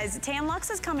tan. You guys, Tan Luxe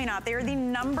is coming up. They're the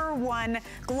 #1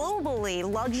 globally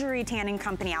luxury tanning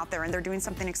company out there, and they're doing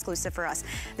something exclusive for us.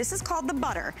 This is called the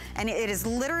Butter, and it is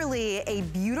literally a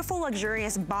beautiful,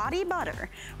 luxurious body butter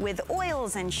with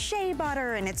oils and shea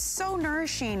butter, and it's so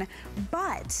nourishing,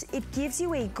 but it gives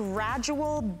you a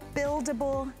gradual,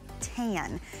 buildable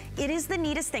tan. It is the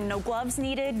neatest thing. No gloves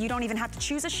needed. You don't even have to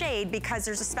choose a shade because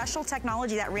there's a special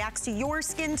technology that reacts to your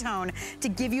skin tone to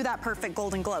give you that perfect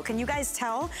golden glow. Can you guys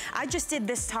tell? I just did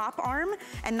this top arm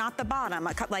and not the bottom,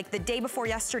 like the day before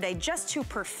yesterday, just to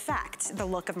perfect the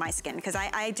look of my skin, because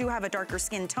I do have a darker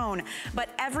skin tone, but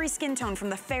every skin tone, from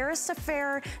the fairest to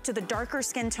fair to the darker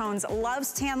skin tones,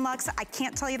 loves Tan Luxe. I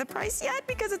can't tell you the price yet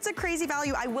because it's a crazy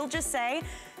value. I will just say,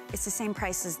 it's the same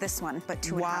price as this one, but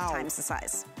 2.5 times the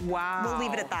size. Wow. We'll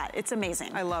leave it at that. It's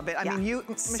amazing. I love it. I mean,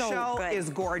 Michelle is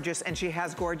gorgeous, and she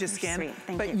has gorgeous skin.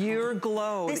 But your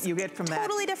glow that you get from that.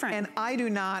 Totally different. And I do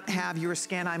not have your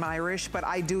skin. I'm Irish, but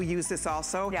I do use this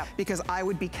also because I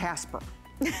would be Casper.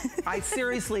 I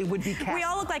seriously would be Casper. We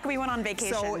all look like we went on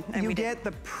vacation. So you get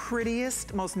the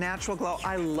prettiest, most natural glow.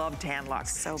 I love Tan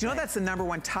Luxe. So do you know that's the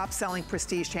 #1 top-selling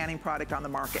prestige tanning product on the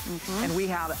market? And we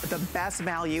have the best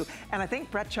value. And I think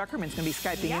Brett Chuckerman's going to be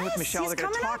Skyping in with Michelle. They're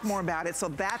going to talk more about it. So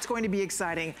that's going to be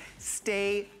exciting.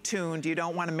 Stay tuned. You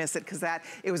don't want to miss it, because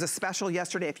it was a special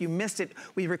yesterday. If you missed it,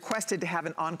 we requested to have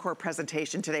an encore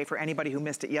presentation today for anybody who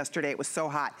missed it yesterday. It was so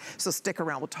hot. So stick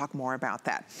around. We'll talk more about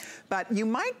that. But you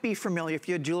might be familiar, if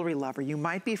you're a jewelry lover, you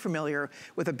might be familiar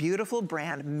with a beautiful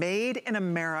brand, made in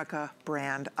America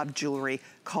brand of jewelry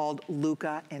called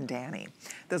Luca and Danny.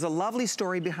 There's a lovely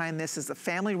story behind this. It's a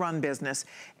family-run business,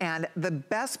 and the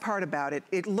best part about it,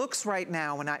 it looks right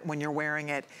now when you're wearing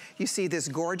it, you see this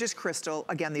gorgeous crystal.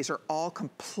 Again, these are all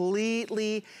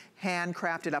completely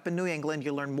handcrafted up in New England.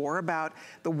 You learn more about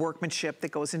the workmanship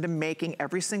that goes into making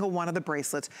every single one of the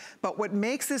bracelets. But what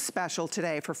makes this special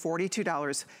today, for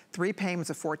 $42, 3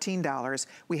 payments of $14,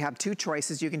 we have 2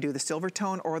 choices. You can do the silver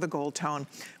tone or the gold tone.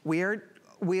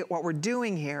 What we're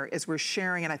doing here is we're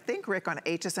sharing, and I think, Rick, on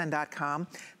hsn.com,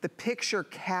 the picture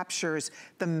captures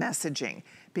the messaging.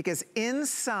 Because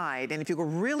inside, and if you go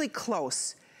really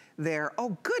close there,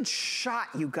 oh, good shot,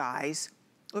 you guys.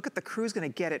 Look at the crew's gonna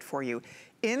get it for you.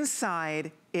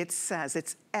 Inside, it says,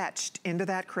 it's etched into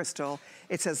that crystal,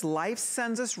 it says, life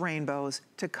sends us rainbows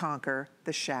to conquer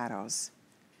the shadows.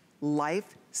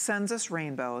 Life sends us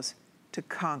rainbows to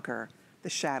conquer the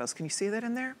shadows. Can you see that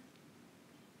in there?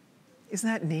 Isn't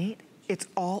that neat? It's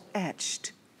all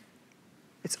etched.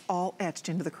 It's all etched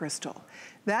into the crystal.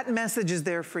 That message is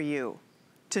there for you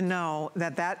to know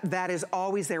that that is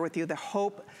always there with you. The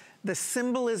hope, the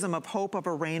symbolism of hope of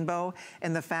a rainbow,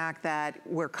 and the fact that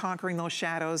we're conquering those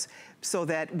shadows so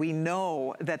that we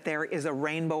know that there is a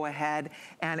rainbow ahead.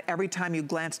 And every time you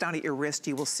glance down at your wrist,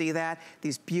 you will see that.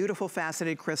 These beautiful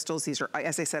faceted crystals. These are,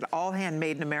 as I said, all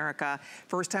handmade in America.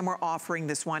 First time we're offering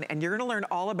this one, and you're gonna learn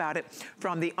all about it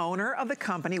from the owner of the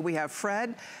company. We have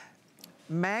Fred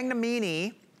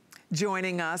Magnamini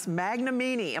joining us.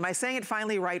 Magnamini, am I saying it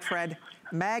finally right, Fred?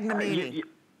 Magnamini.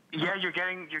 Yeah, you're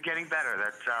getting better.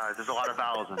 That's there's a lot of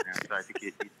vowels in there, so I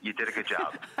think you did a good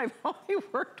job. I've only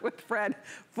worked with Fred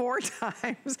 4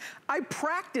 times. I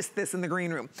practiced this in the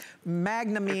green room.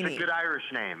 Magnamini. It's a good Irish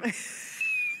name.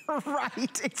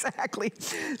 Right, exactly.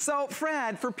 So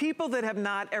Fred, for people that have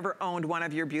not ever owned one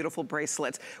of your beautiful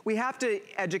bracelets, we have to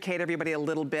educate everybody a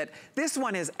little bit. This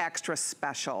one is extra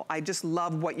special. I just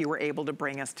love what you were able to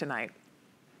bring us tonight.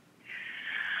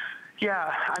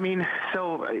 Yeah, I mean,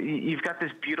 so you've got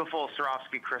this beautiful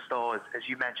Swarovski crystal. As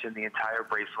you mentioned, the entire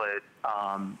bracelet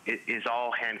is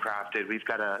all handcrafted. We've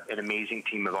got an amazing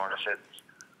team of artisans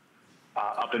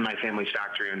up in my family's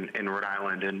factory in Rhode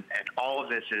Island, and all of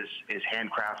this is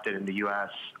handcrafted in the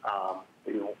U.S.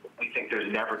 We think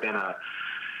there's never been a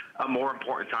more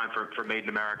important time for Made in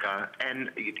America.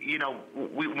 And, you know,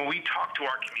 when we talk to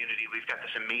our community, we've got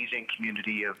this amazing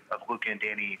community of Luca and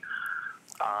Danny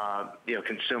you know,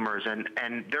 consumers,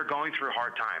 and they're going through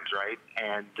hard times, right?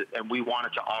 And we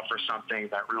wanted to offer something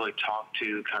that really talked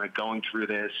to kind of going through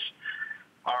this,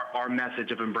 our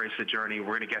message of embrace the journey.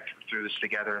 We're going to get through this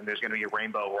together, and there's going to be a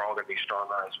rainbow. We're all going to be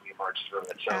stronger as we emerge through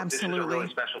it. So absolutely. This is a really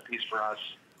special piece for us.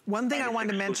 One thing I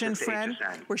wanted to mention, Fred,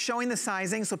 we're showing the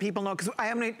sizing so people know, because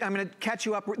I'm gonna catch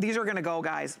you up. These are gonna go,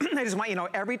 guys. I just want you to know,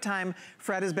 every time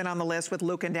Fred has been on the list with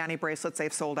Luca and Danny bracelets,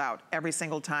 they've sold out every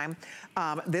single time.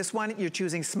 This one, you're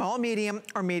choosing small, medium,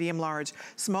 or medium large.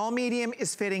 Small, medium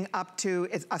is fitting up to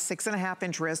a 6.5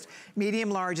 inch wrist.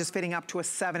 Medium large is fitting up to a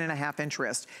 7.5 inch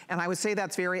wrist. And I would say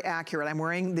that's very accurate. I'm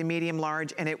wearing the medium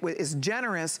large, and it is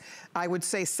generous. I would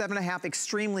say 7.5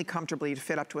 extremely comfortably to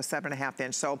fit up to a 7.5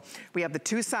 inch. So we have the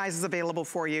two sizes available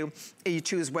for you. You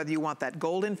choose whether you want that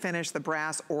golden finish, the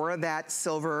brass, or that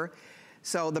silver.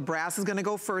 So the brass is gonna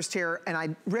go first here.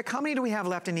 And Rick, how many do we have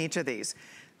left in each of these?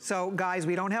 So guys,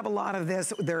 we don't have a lot of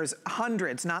this. There's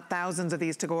hundreds, not thousands of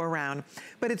these to go around.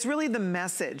 But it's really the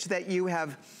message that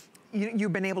you've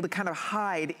been able to kind of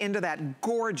hide into that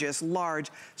gorgeous,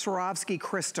 large Swarovski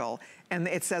crystal. And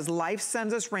it says, life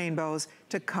sends us rainbows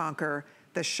to conquer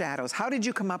the shadows. How did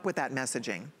you come up with that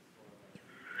messaging?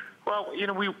 Well, you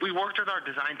know, we worked with our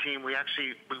design team. We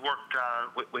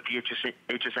worked with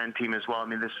the HSN team as well. I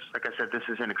mean, this, like I said, this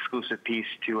is an exclusive piece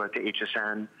to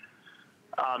HSN.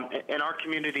 In our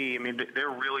community, I mean,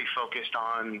 they're really focused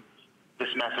on this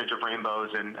message of rainbows,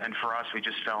 and for us, we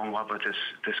just fell in love with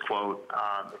this quote.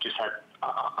 It just had,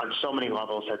 on so many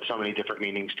levels, had so many different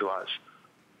meanings to us.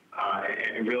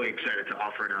 And really excited to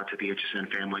offer it out to the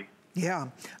HSN family. Yeah,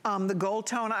 the gold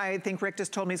tone, I think Rick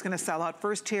just told me is gonna sell out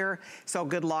first here, so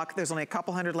good luck. There's only a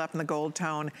couple hundred left in the gold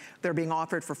tone. They're being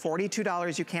offered for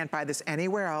 $42. You can't buy this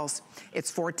anywhere else.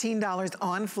 It's $14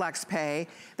 on FlexPay.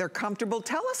 They're comfortable.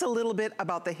 Tell us a little bit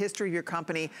about the history of your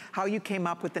company, how you came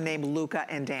up with the name Luca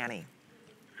and Danny.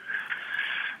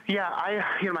 Yeah,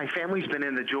 you know, my family's been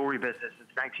in the jewelry business since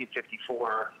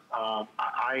 1954.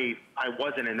 I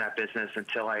wasn't in that business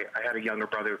until I had a younger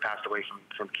brother who passed away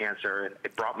from cancer, and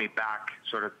it brought me back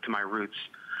sort of to my roots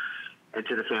and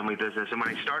to the family business. And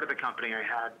when I started the company, I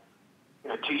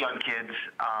had 2 young kids,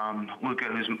 Luca,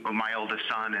 who's my oldest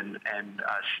son, and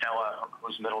Stella,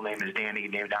 whose middle name is Danny,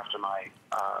 named after my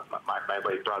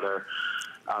late brother.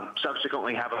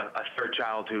 Subsequently, have a 3rd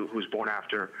child who was born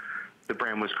after the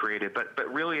brand was created, but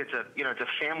really it's a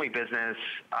family business.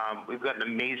 We've got an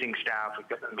amazing staff. We've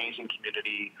got an amazing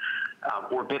community.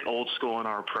 We're a bit old school in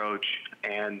our approach,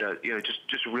 and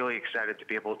just really excited to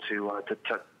be able to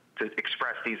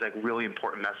express these like really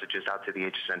important messages out to the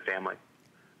HSN family.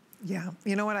 Yeah,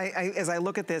 you know what? As I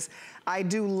look at this, I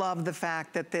do love the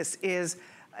fact that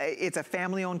it's a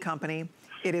family-owned company.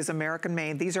 It is American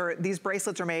made. These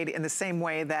bracelets are made in the same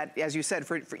way that, as you said,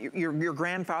 for your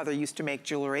grandfather used to make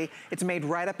jewelry. It's made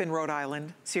right up in Rhode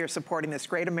Island. So you're supporting this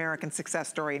great American success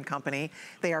story and company.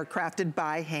 They are crafted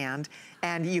by hand,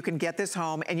 and you can get this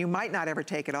home, and you might not ever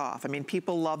take it off. I mean,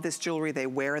 people love this jewelry. They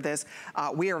wear this.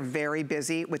 We are very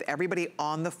busy with everybody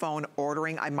on the phone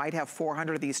ordering. I might have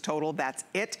 400 of these total. That's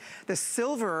it. The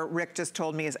silver, Rick just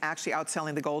told me, is actually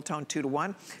outselling the gold tone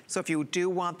 2-to-1. So if you do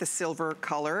want the silver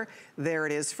color, there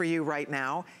it is for you right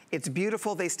now. It's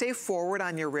beautiful. They stay forward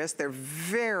on your wrist. They're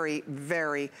very,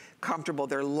 very comfortable.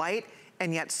 They're light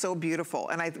and yet so beautiful.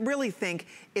 And I really think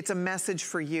it's a message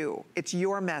for you. It's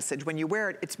your message. When you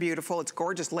wear it, it's beautiful. It's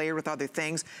gorgeous, layered with other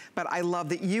things. But I love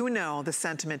that you know the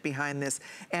sentiment behind this.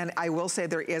 And I will say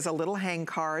there is a little hang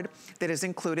card that is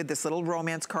included. This little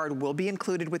romance card will be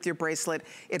included with your bracelet.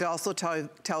 It also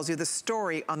tells you the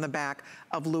story on the back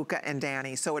of Luca and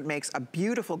Danny. So it makes a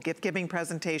beautiful gift-giving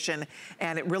presentation,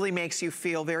 and it really makes you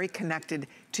feel very connected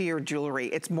to your jewelry.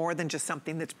 It's more than just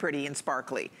something that's pretty and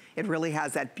sparkly. It really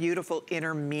has that beautiful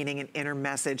inner meaning and inner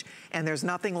message. And there's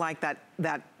nothing like that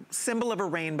symbol of a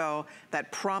rainbow,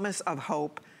 that promise of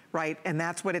hope, right? And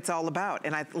that's what it's all about.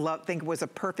 And I think it was a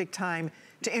perfect time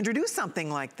to introduce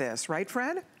something like this, right,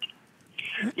 Fred?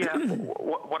 Yeah,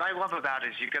 what I love about it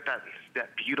is you've got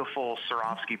that beautiful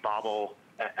Swarovski bauble,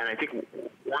 and I think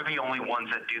we're the only ones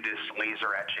that do this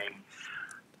laser etching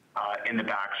in the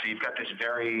back. So you've got this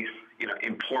very,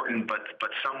 important but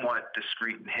somewhat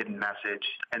discreet and hidden message.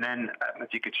 And then, I don't know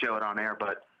if you could show it on air,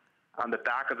 but on the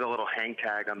back of the little hang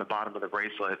tag on the bottom of the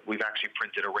bracelet, we've actually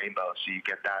printed a rainbow, so you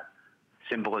get that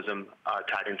symbolism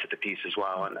tied into the piece as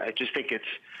well. And I just think it's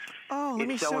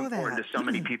so important to so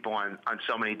many people on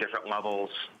so many different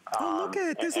levels. Oh, look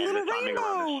at it. There's a little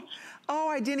rainbow. Oh,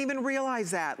 I didn't even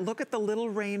realize that. Look at the little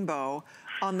rainbow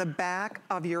on the back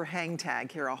of your hang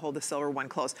tag. Here, I'll hold the silver one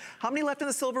close. How many left in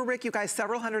the silver, Rick? You guys,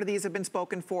 several hundred of these have been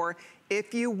spoken for.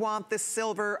 If you want the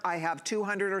silver, I have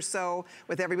 200 or so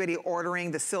with everybody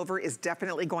ordering. The silver is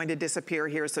definitely going to disappear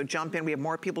here, so jump in. We have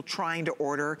more people trying to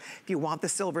order. If you want the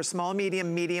silver, small,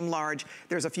 medium, medium, large,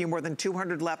 there's a few more than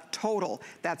 200 left total.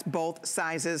 That's both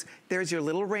sizes. There's your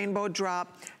little rainbow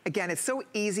drop. Again, it's so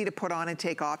easy to put on and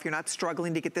take off. You're not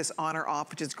struggling to get this on or off,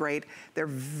 which is great. They're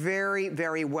very,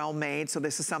 very well made, so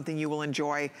this is something you will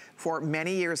enjoy for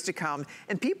many years to come.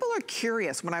 And people are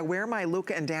curious. When I wear my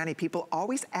Luca and Danny, people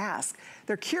always ask.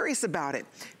 They're curious about it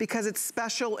because it's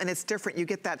special and it's different. You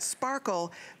get that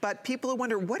sparkle, but people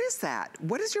wonder, what is that?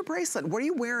 What is your bracelet? What are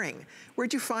you wearing?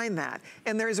 Where'd you find that?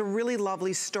 And there's a really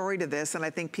lovely story to this, and I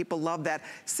think people love that.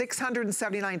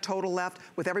 679 total left.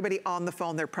 With everybody on the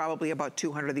phone, there are probably about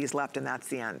 200 of these left, and that's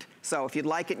the end. So if you'd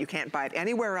like it, you can't buy it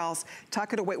anywhere else.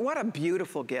 Tuck it away. What a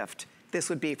beautiful gift this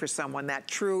would be for someone, that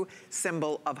true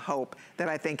symbol of hope that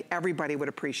I think everybody would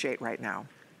appreciate right now.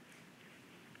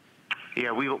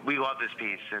 Yeah, we love this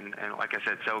piece, and like I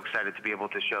said, so excited to be able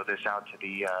to show this out to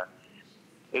the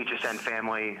HSN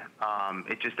family.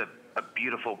 It's just a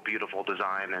beautiful, beautiful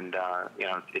design, and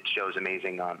it shows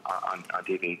amazing on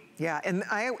TV. Yeah, and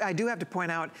I do have to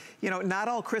point out, not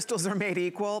all crystals are made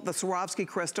equal. The Swarovski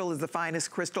crystal is the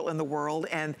finest crystal in the world,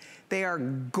 and they are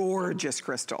gorgeous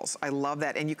crystals. I love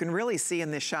that, and you can really see in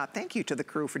this shot, thank you to the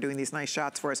crew for doing these nice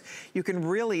shots for us, you can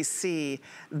really see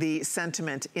the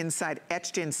sentiment inside,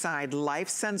 etched inside. Life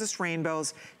sends us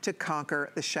rainbows to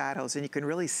conquer the shadows, and you can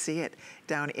really see it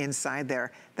down inside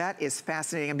there. That is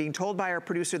fascinating. I'm being told by our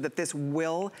producer that this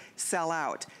will sell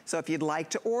out. So if you'd like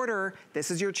to order, this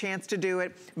is your chance to do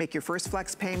it. Make your first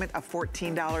flex payment of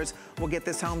 $14. We'll get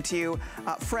this home to you.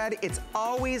 Fred, it's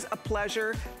always a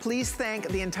pleasure. Please thank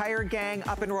the entire gang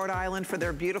up in Rhode Island for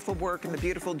their beautiful work and the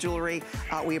beautiful jewelry.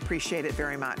 We appreciate it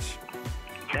very much.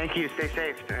 Thank you. Stay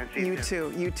safe. You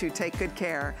too. You too. Take good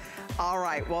care. All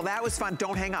right. Well, that was fun.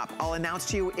 Don't hang up. I'll announce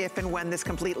to you if and when this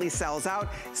completely sells out.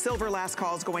 Silver last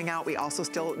call is going out. We also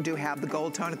still do have the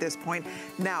gold tone at this point.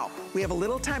 Now, we have a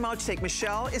little time out to take.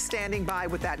 Michelle is standing by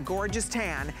with that gorgeous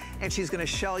tan, and she's going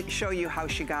to show you how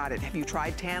she got it. Have you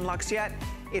tried Tan Luxe yet?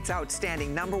 It's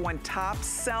outstanding. #1 top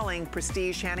selling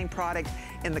prestige tanning product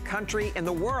in the country, in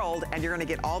the world, and you're going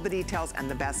to get all the details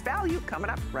and the best value coming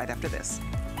up right after this.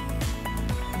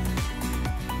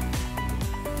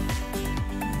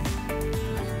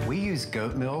 We use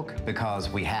goat milk because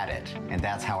we had it, and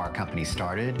that's how our company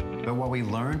started. But what we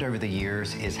learned over the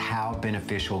years is how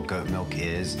beneficial goat milk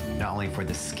is, not only for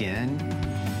the skin,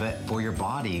 but for your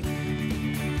body.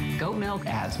 Goat milk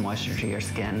adds moisture to your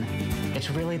skin. It's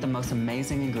really the most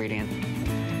amazing ingredient.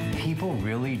 People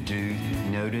really do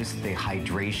notice the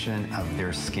hydration of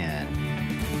their skin.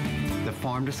 The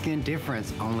farm-to-skin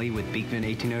difference only with Beekman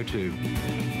 1802.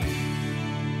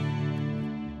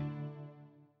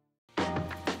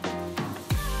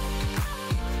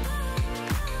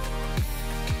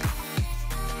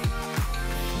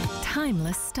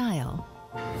 timeless style,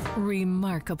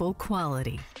 remarkable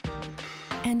quality,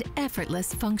 and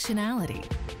effortless functionality.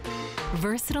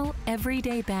 Versatile,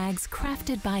 everyday bags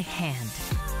crafted by hand,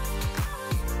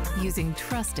 using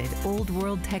trusted old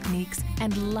world techniques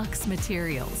and luxe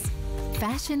materials.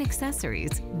 Fashion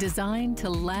accessories designed to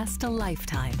last a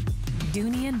lifetime.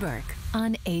 Dooney & Burke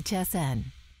on HSN.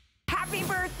 Happy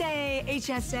birthday,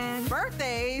 HSN.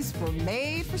 Birthdays were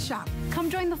made for shopping. Come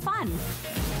join the fun.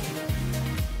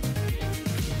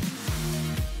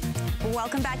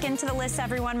 Welcome back into the list,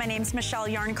 everyone. My name's Michelle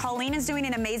Yarn. Colleen is doing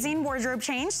an amazing wardrobe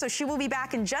change, so she will be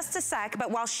back in just a sec.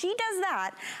 But while she does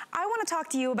that, I want to talk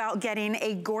to you about getting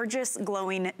a gorgeous,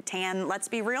 glowing tan. Let's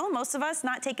be real, most of us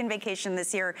not taking vacation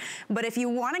this year. But if you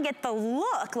want to get the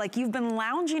look like you've been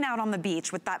lounging out on the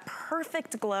beach with that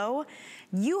perfect glow,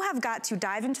 you have got to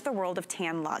dive into the world of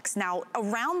Tan Luxe. Now,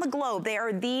 around the globe, they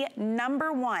are the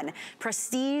 #1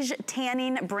 prestige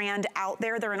tanning brand out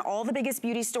there. They're in all the biggest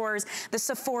beauty stores, the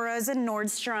Sephoras and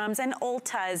Nordstroms and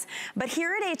Ultas. But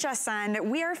here at HSN,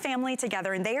 we are family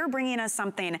together, and they are bringing us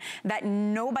something that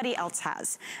nobody else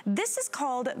has. This is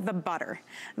called the butter.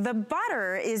 The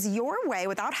butter is your way,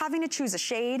 without having to choose a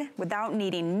shade, without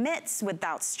needing mitts,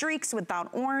 without streaks, without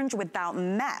orange, without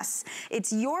mess.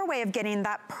 It's your way of getting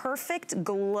that perfect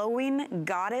glowing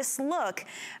goddess look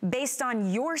based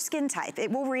on your skin type. It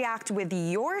will react with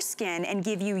your skin and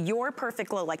give you your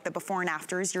perfect glow, like the before and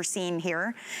afters you're seeing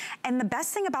here. And the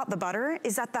best thing about the butter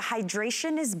is that the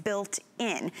hydration is built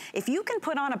in. If you can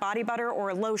put on a body butter or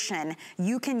a lotion,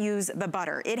 you can use the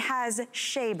butter. It has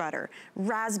shea butter,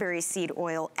 raspberry seed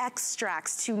oil,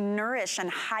 extracts to nourish and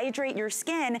hydrate your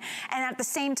skin, and at the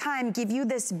same time give you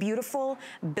this beautiful,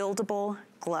 buildable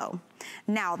glow.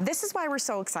 Now, this is why we're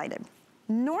so excited.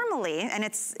 Normally, and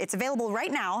it's available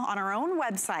right now on our own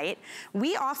website,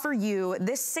 we offer you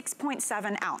this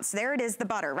 6.7 ounce. There it is, the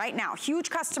butter, right now. Huge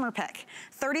customer pick.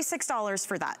 $36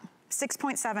 for that.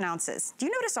 6.7 ounces. Do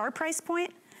you notice our price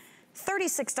point?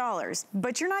 $36,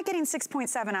 but you're not getting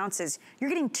 6.7 ounces. You're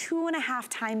getting 2.5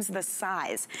 times the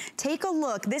size. Take a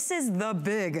look. This is the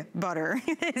big butter.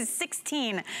 It is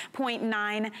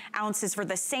 16.9 ounces for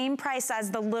the same price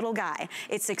as the little guy.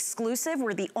 It's exclusive.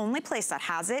 We're the only place that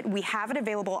has it. We have it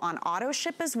available on auto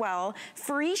ship as well,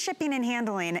 free shipping and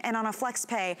handling, and on a flex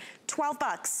pay,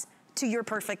 $12 to your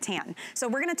perfect tan. So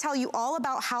we're gonna tell you all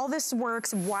about how this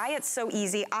works, why it's so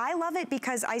easy. I love it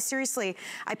because I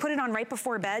put it on right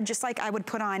before bed, just like I would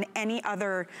put on any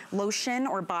other lotion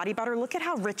or body butter. Look at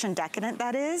how rich and decadent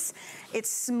that is. It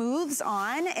smooths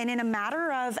on, and in a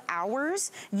matter of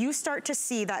hours, you start to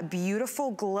see that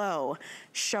beautiful glow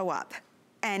show up.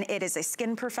 And it is a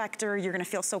skin perfector. You're gonna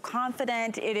feel so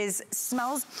confident.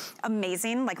 Smells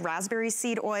amazing, like raspberry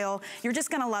seed oil. You're just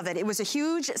gonna love it. It was a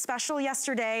huge special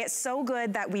yesterday. So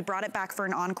good that we brought it back for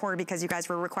an encore because you guys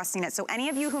were requesting it. So any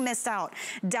of you who missed out,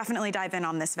 definitely dive in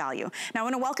on this value. Now I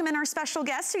wanna welcome in our special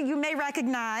guest who you may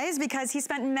recognize because he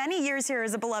spent many years here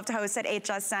as a beloved host at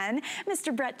HSN,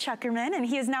 Mr. Brett Chuckerman, and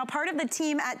he is now part of the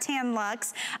team at Tan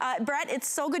Luxe. Brett, it's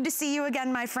so good to see you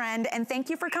again, my friend, and thank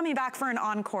you for coming back for an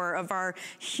encore of our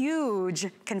huge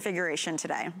configuration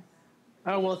today.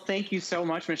 Oh, well, thank you so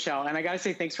much, Michelle. And I got to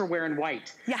say, thanks for wearing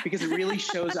white, because it really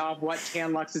shows off what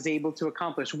Tan Luxe is able to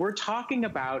accomplish. We're talking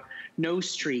about no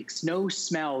streaks, no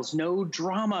smells, no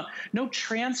drama, no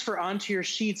transfer onto your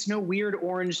sheets, no weird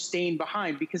orange stain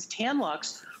behind, because Tan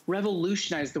Luxe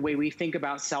revolutionized the way we think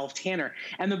about self-tanner.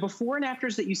 And the before and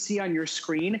afters that you see on your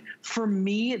screen, for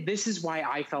me, this is why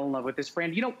I fell in love with this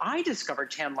brand. You know, I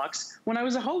discovered Tan Luxe when I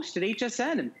was a host at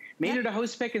HSN and made it a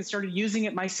host pick and started using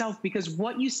it myself, because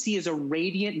what you see is a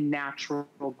radiant, natural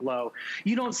glow.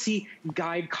 You don't see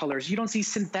guide colors. You don't see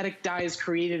synthetic dyes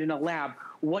created in a lab.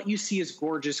 What you see is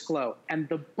gorgeous glow. And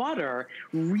the butter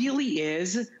really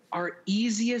is our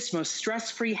easiest, most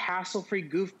stress-free, hassle-free,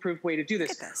 goof-proof way to do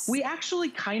this. We actually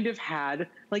kind of had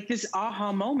like this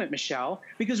aha moment, Michelle,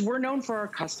 because we're known for our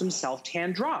custom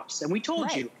self-tan drops. And we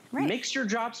told you, mix your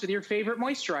drops with your favorite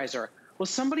moisturizer. Well,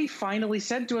 somebody finally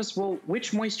said to us, well,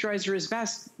 which moisturizer is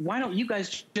best? Why don't you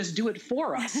guys just do it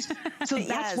for us? So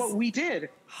that's what we did.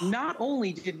 Not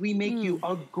only did we make you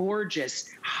a gorgeous,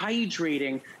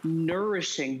 hydrating,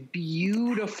 nourishing,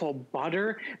 beautiful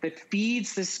butter that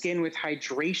feeds the skin with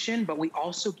hydration, but we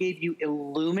also gave you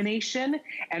illumination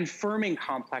and firming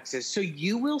complexes. So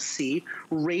you will see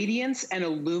radiance and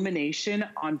illumination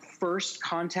on first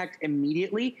contact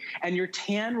immediately, and your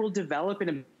tan will develop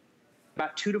in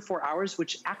about 2 to 4 hours,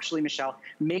 which actually, Michelle,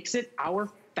 makes it our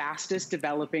fastest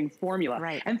developing formula.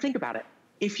 And think about it.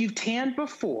 If you've tanned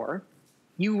before,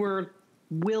 you were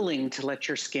willing to let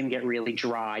your skin get really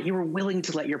dry. You were willing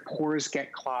to let your pores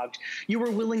get clogged. You were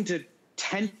willing to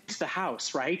tent the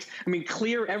house, right? I mean,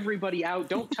 clear everybody out.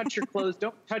 Don't touch your clothes.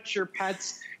 Don't touch your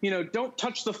pets. You know, don't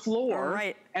touch the floor.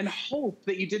 Right. And hope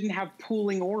that you didn't have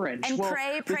pooling orange. And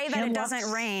pray that it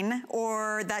doesn't rain,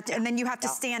 or that, and then you have to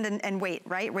stand and wait,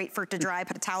 right? Wait for it to dry,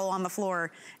 put a towel on the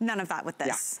floor. None of that with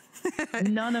this. Yeah.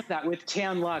 None of that with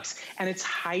Tan Luxe. And it's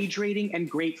hydrating and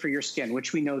great for your skin,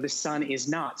 which we know the sun is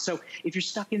not. So if you're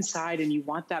stuck inside and you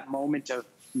want that moment of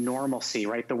normalcy,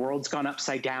 right? The world's gone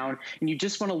upside down and you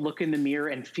just want to look in the mirror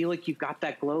and feel like you've got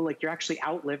that glow, like you're actually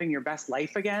out living your best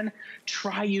life again,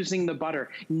 try using the butter.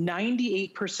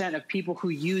 98% of people who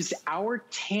used our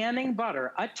tanning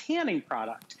butter, a tanning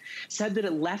product, said that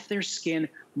it left their skin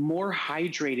more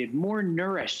hydrated, more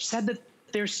nourished, said that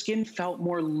their skin felt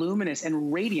more luminous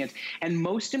and radiant. And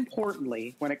most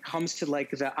importantly, when it comes to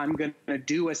like the I'm going to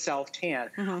do a self-tan,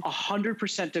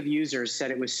 100% of users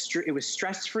said it was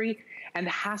stress-free and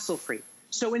hassle-free.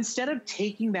 So instead of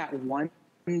taking that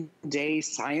one-day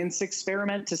science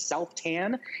experiment to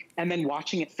self-tan and then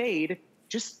watching it fade,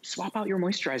 just swap out your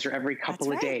moisturizer every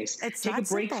couple of days. Take a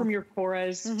break from your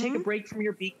Korres, take a break from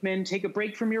your Beekman, take a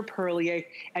break from your Perlier,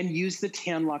 and use the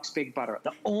Tan Luxe Big Butter.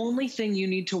 The only thing you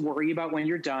need to worry about when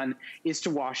you're done is to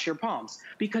wash your palms,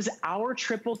 because our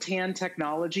triple tan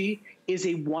technology is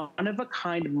a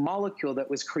one-of-a-kind molecule that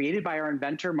was created by our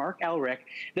inventor, Mark Elric,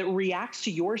 that reacts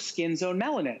to your skin's own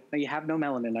melanin. Now, you have no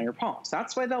melanin on your palms.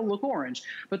 That's why they'll look orange.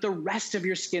 But the rest of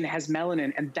your skin has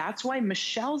melanin, and that's why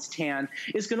Michelle's tan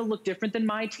is going to look different than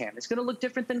my tan. It's going to look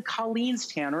different than Colleen's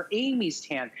tan or Amy's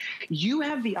tan. You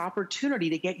have the opportunity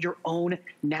to get your own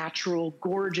natural,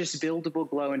 gorgeous, buildable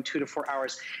glow in 2 to 4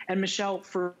 hours. And Michelle,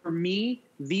 for me,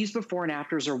 these before and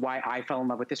afters are why I fell in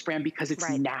love with this brand, because it's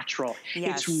natural.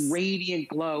 It's radiant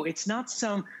glow. It's not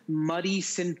some muddy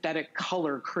synthetic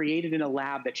color created in a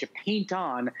lab that you paint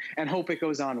on and hope it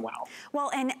goes on well.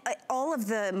 Well, and all of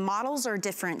the models are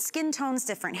different skin tones,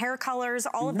 different hair colors.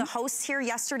 All of the hosts here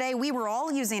yesterday, we were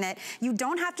all using it. You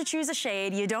don't have to choose a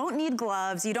shade. You don't need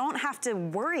gloves. You don't have to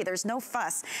worry. There's no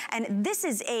fuss. And this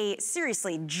is a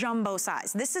seriously jumbo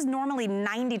size. This is normally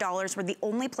 $90. We're the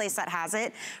only place that has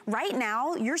it. Right now,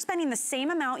 you're spending the same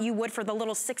amount you would for the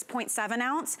little 6.7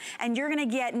 ounce, and you're gonna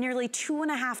get nearly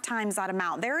 2.5 times that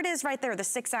amount. There it is right there, the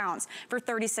 6 ounce for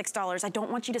 $36. I don't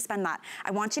want you to spend that.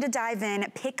 I want you to dive in,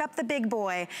 pick up the big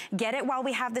boy, get it while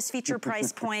we have this feature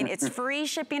price point. It's free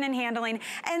shipping and handling.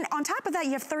 And on top of that,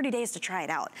 you have 30 days to try it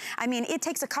out. I mean, it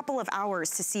takes a couple of hours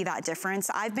to see that difference.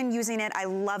 I've been using it, I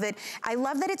love it. I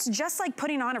love that it's just like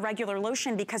putting on a regular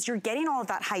lotion because you're getting all of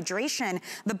that hydration.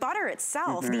 The butter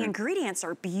itself, the ingredients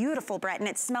are beautiful, Brett, and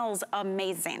it smells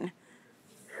amazing.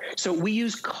 So we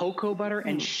use cocoa butter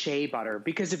and shea butter,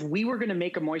 because if we were going to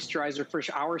make a moisturizer for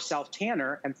our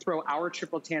self-tanner and throw our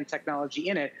triple tan technology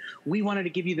in it, we wanted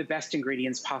to give you the best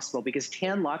ingredients possible, because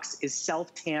Tan Luxe is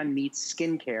self-tan meets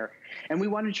skincare. And we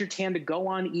wanted your tan to go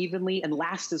on evenly and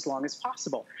last as long as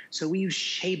possible. So we use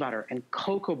shea butter and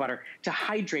cocoa butter to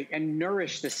hydrate and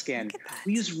nourish the skin.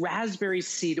 We use raspberry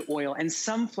seed oil and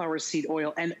sunflower seed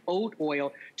oil and oat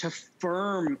oil to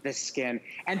firm the skin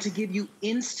and to give you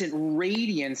instant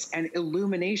radiance and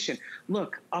illumination.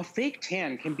 Look, a fake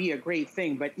tan can be a great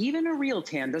thing, but even a real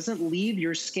tan doesn't leave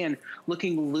your skin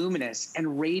looking luminous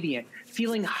and radiant,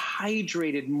 feeling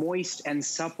hydrated, moist, and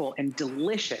supple, and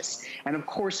delicious. And of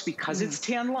course, because it's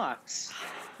Tan Luxe,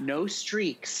 no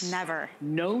streaks. Never.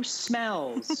 No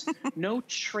smells. No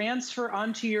transfer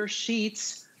onto your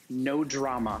sheets. No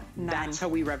drama. None. That's how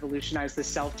we revolutionize the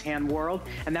self-tan world.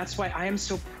 And that's why I am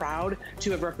so proud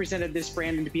to have represented this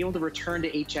brand and to be able to return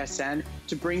to HSN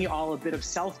to bring you all a bit of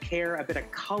self-care, a bit of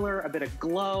color, a bit of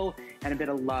glow, and a bit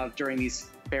of love during these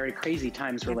very crazy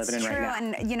times we're living in right now.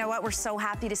 And you know what? We're so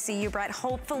happy to see you, Brett.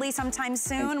 Hopefully sometime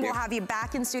soon we'll have you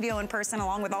back in studio in person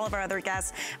along with all of our other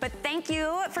guests. But thank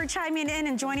you for chiming in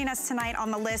and joining us tonight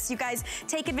on the list. You guys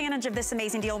take advantage of this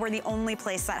amazing deal. We're the only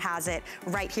place that has it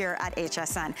right here at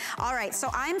HSN. All right, so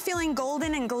I'm feeling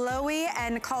golden and glowy,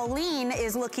 and Colleen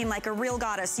is looking like a real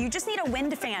goddess. You just need a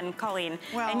wind fan, Colleen,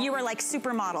 and you are like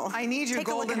supermodel. I need your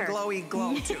golden glowy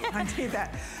glow too. I need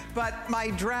that. But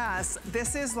my dress,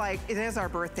 this is like, it is our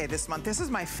birthday this month. This is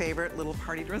my favorite little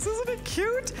party dress. Isn't it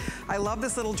cute? I love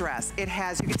this little dress. It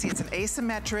has, you can see it's an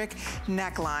asymmetric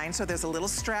neckline, so there's a little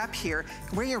strap here.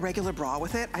 Wear your regular bra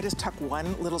with it. I just tuck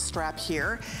one little strap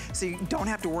here, so you don't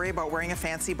have to worry about wearing a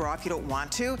fancy bra if you don't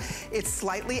want to. It's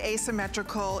slightly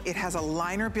asymmetrical. It has a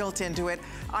liner built into it.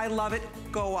 I love it.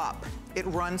 Go up. It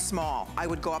runs small. I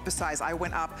would go up a size. I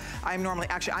went up. I'm normally,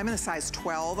 actually, I'm in a size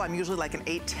 12. I'm usually like an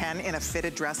 8-10 in a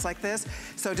fitted dress like this.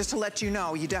 So just to let you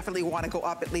know, you definitely want to go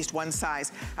up at least one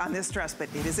size on this dress, but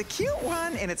it is a cute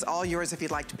one, and it's all yours if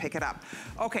you'd like to pick it up.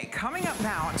 Okay, coming up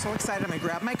now, I'm so excited. I'm going to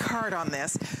grab my card on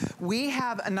this. We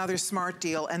have another smart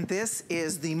deal, and this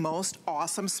is the most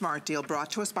awesome smart deal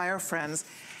brought to us by our friends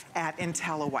at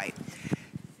IntelliWhite.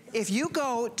 If you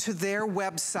go to their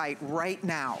website right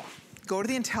now, go to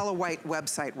the IntelliWhite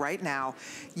website right now,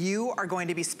 you are going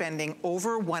to be spending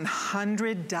over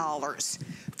 $100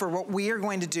 for what we are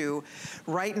going to do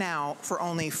right now for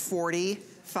only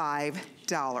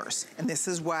 $45. And this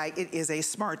is why it is a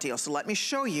smart deal. So let me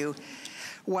show you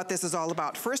what this is all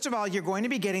about. First of all, you're going to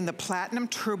be getting the Platinum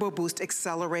Turbo Boost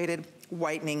Accelerated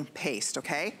Whitening Paste,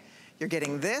 okay? You're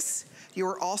getting this. You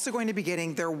are also going to be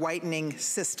getting their whitening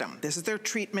system. This is their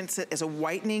treatment. It is a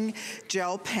whitening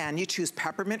gel pen. You choose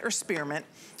peppermint or spearmint.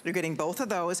 You're getting both of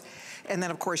those. And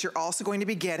then, of course, you're also going to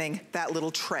be getting that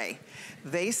little tray.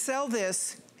 They sell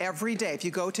this every day. If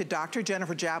you go to Dr.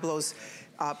 Jennifer Jablow's,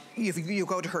 if you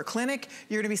go to her clinic,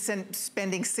 you're gonna be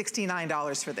spending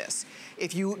 $69 for this.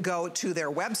 If you go to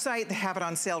their website, they have it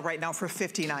on sale right now for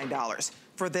 $59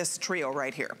 for this trio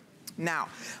right here. Now,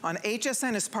 on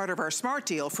HSN as part of our smart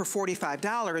deal for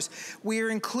 $45, we are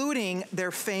including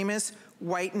their famous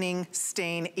whitening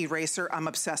stain eraser. I'm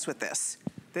obsessed with this.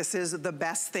 This is the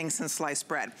best thing since sliced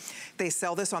bread. They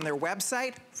sell this on their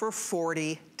website for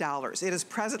 $40. It is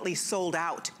presently sold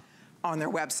out on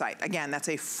their website. Again, that's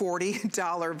a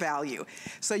 $40 value.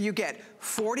 So you get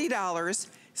 $40,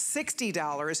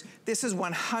 $60. This is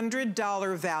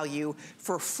 $100 value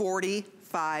for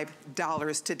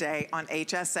 $45 today on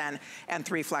HSN and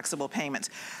 3 flexible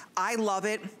payments. I love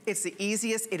it. It's the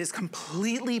easiest. It is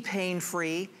completely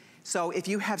pain-free. So if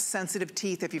you have sensitive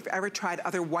teeth, if you've ever tried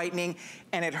other whitening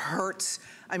and it hurts,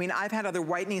 I mean, I've had other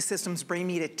whitening systems bring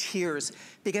me to tears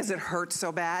because it hurts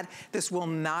so bad. This will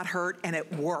not hurt, and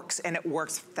it works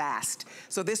fast.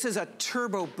 So this is a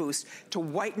turbo boost to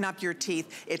whiten up your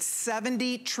teeth. It's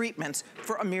 70 treatments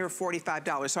for a mere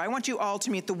 $45. So I want you all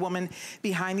to meet the woman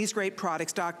behind these great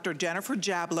products. Dr. Jennifer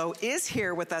Jablow is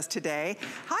here with us today.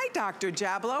 Hi, Dr.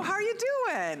 Jablow, how are you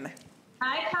doing?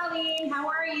 Hi, Colleen. How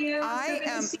are you? So good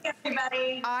to see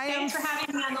everybody. Thanks for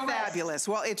having me on the list. Fabulous.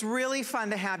 Well, it's really fun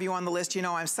to have you on the list. You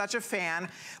know, I'm such a fan.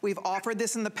 We've offered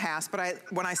this in the past, but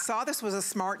when I saw this was a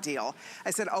smart deal, I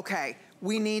said, okay,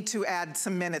 we need to add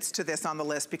some minutes to this on the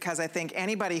list because I think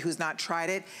anybody who's not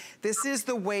tried it, this is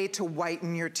the way to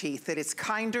whiten your teeth. That it's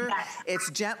kinder,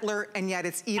 it's gentler, and yet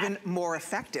it's even more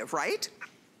effective, right?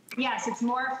 Yes, it's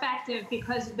more effective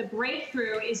because the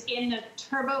breakthrough is in the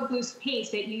Turbo Boost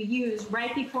paste that you use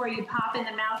right before you pop in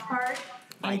the mouth guard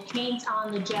and paint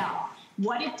on the gel.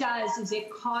 What it does is it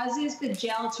causes the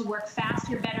gel to work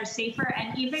faster, better, safer,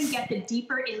 and even get the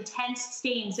deeper, intense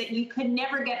stains that you could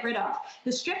never get rid of.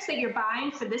 The strips that you're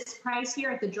buying for this price here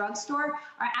at the drugstore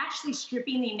are actually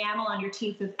stripping the enamel on your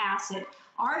teeth with acid.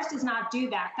 Ours does not do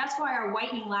that. That's why our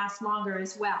whitening lasts longer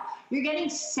as well. You're getting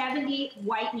 70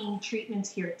 whitening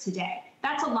treatments here today.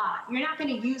 That's a lot. You're not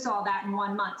going to use all that in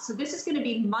 1 month. So this is going to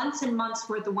be months and months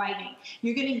worth of whitening.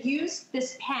 You're going to use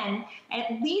this pen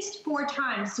at least 4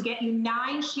 times to get you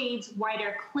 9 shades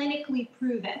whiter, clinically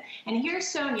proven. And here's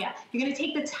Sonia. You're going to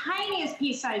take the tiniest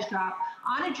pea-sized drop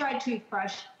on a dry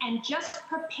toothbrush and just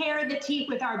prepare the teeth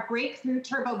with our breakthrough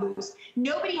Turbo Boost.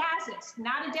 Nobody has this.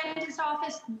 Not a dentist's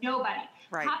office. Nobody.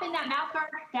 Right. Pop in that mouth guard.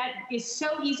 That is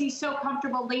so easy, so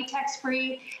comfortable,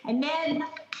 latex-free. And then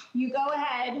you go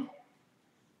ahead.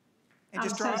 And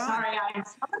just draw it on. Sorry, I'm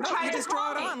no, you just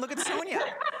draw it on. Look at Sonia.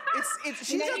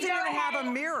 She doesn't even have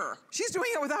a mirror. She's doing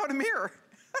it without a mirror.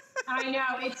 I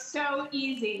know, it's so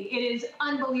easy. It is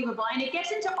unbelievable. And it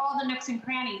gets into all the nooks and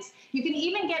crannies. You can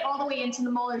even get all the way into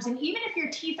the molars. And even if your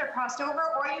teeth are crossed over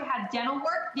or you have dental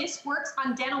work, this works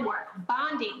on dental work,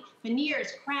 bonding, veneers,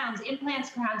 crowns,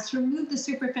 implants, crowns, to remove the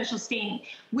superficial staining.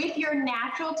 With your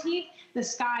natural teeth, the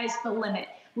sky's the limit.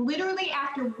 Literally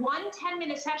after one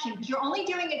 10-minute session, because you're only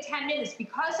doing it 10 minutes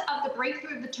because of the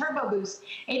breakthrough of the Turbo Boost,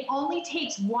 it only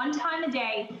takes 1 time a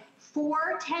day,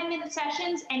 4 10-minute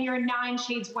sessions, and you're 9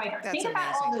 shades whiter. Think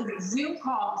about all the Zoom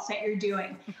calls that you're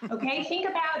doing, okay? Think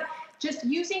about just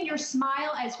using your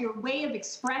smile as your way of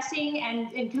expressing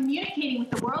and communicating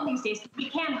with the world these days. You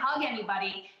can't hug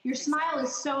anybody. Your smile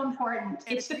is so important.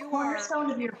 It's the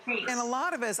cornerstone of your face. And a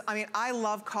lot of us, I mean, I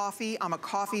love coffee. I'm a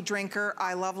coffee drinker.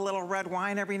 I love a little red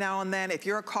wine every now and then. If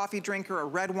you're a coffee drinker, a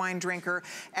red wine drinker,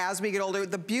 as we get older,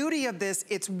 the beauty of this,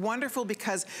 it's wonderful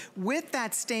because with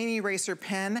that stain eraser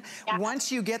pen,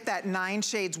 once you get that 9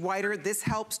 shades whiter, this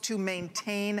helps to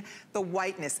maintain the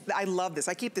whiteness. I love this.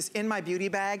 I keep this in my beauty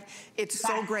bag. It's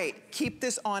so great. Keep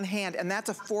this on hand, and that's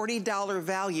a $40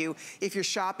 value if you're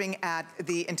shopping at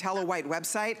the IntelliWhite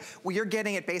website, where you're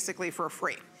getting it basically for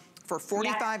free. For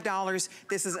 $45,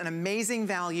 this is an amazing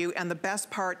value, and the best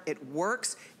part, it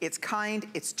works, it's kind,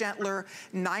 it's gentler,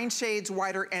 9 shades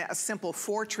whiter, and a simple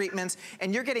 4 treatments,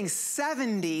 and you're getting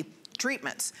 70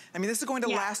 treatments. I mean, this is going to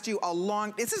last you a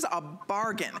long, this is a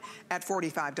bargain at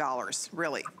 $45,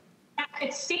 really.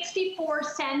 It's 64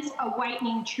 cents a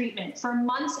whitening treatment for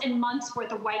months and months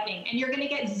worth of whitening, and you're going to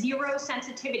get 0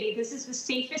 sensitivity. This is the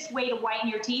safest way to whiten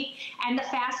your teeth and the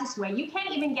fastest way. You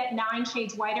can't even get 9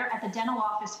 shades whiter at the dental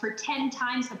office for 10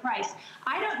 times the price.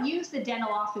 I don't use the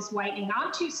dental office whitening.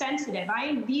 I'm too sensitive. I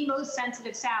am the most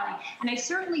sensitive Sally, and I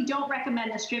certainly don't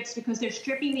recommend the strips because they're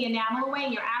stripping the enamel away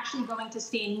and you're actually going to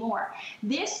stain more.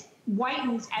 This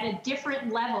whitens at a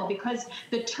different level because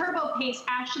the turbo paste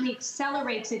actually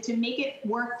accelerates it to make it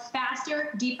work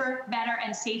faster, deeper, better,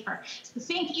 and safer. So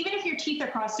think, even if your teeth are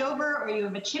crossed over or you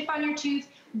have a chip on your tooth,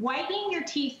 whitening your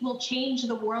teeth will change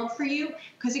the world for you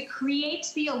because it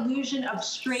creates the illusion of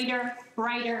straighter,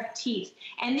 brighter teeth.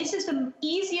 And this is the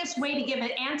easiest way to give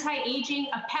it anti-aging,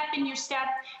 a pep in your step,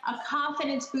 a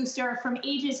confidence booster from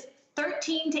ages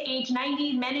 13 to age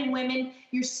 90, men and women.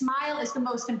 Your smile is the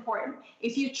most important.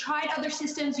 If you've tried other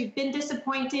systems, you've been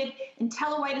disappointed,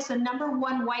 IntelliWhite is the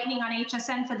 #1 whitening on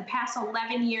HSN for the past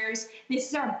 11 years. This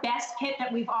is our best kit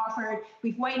that we've offered.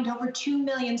 We've whitened over 2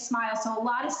 million smiles, so a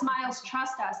lot of smiles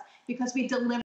trust us because we deliver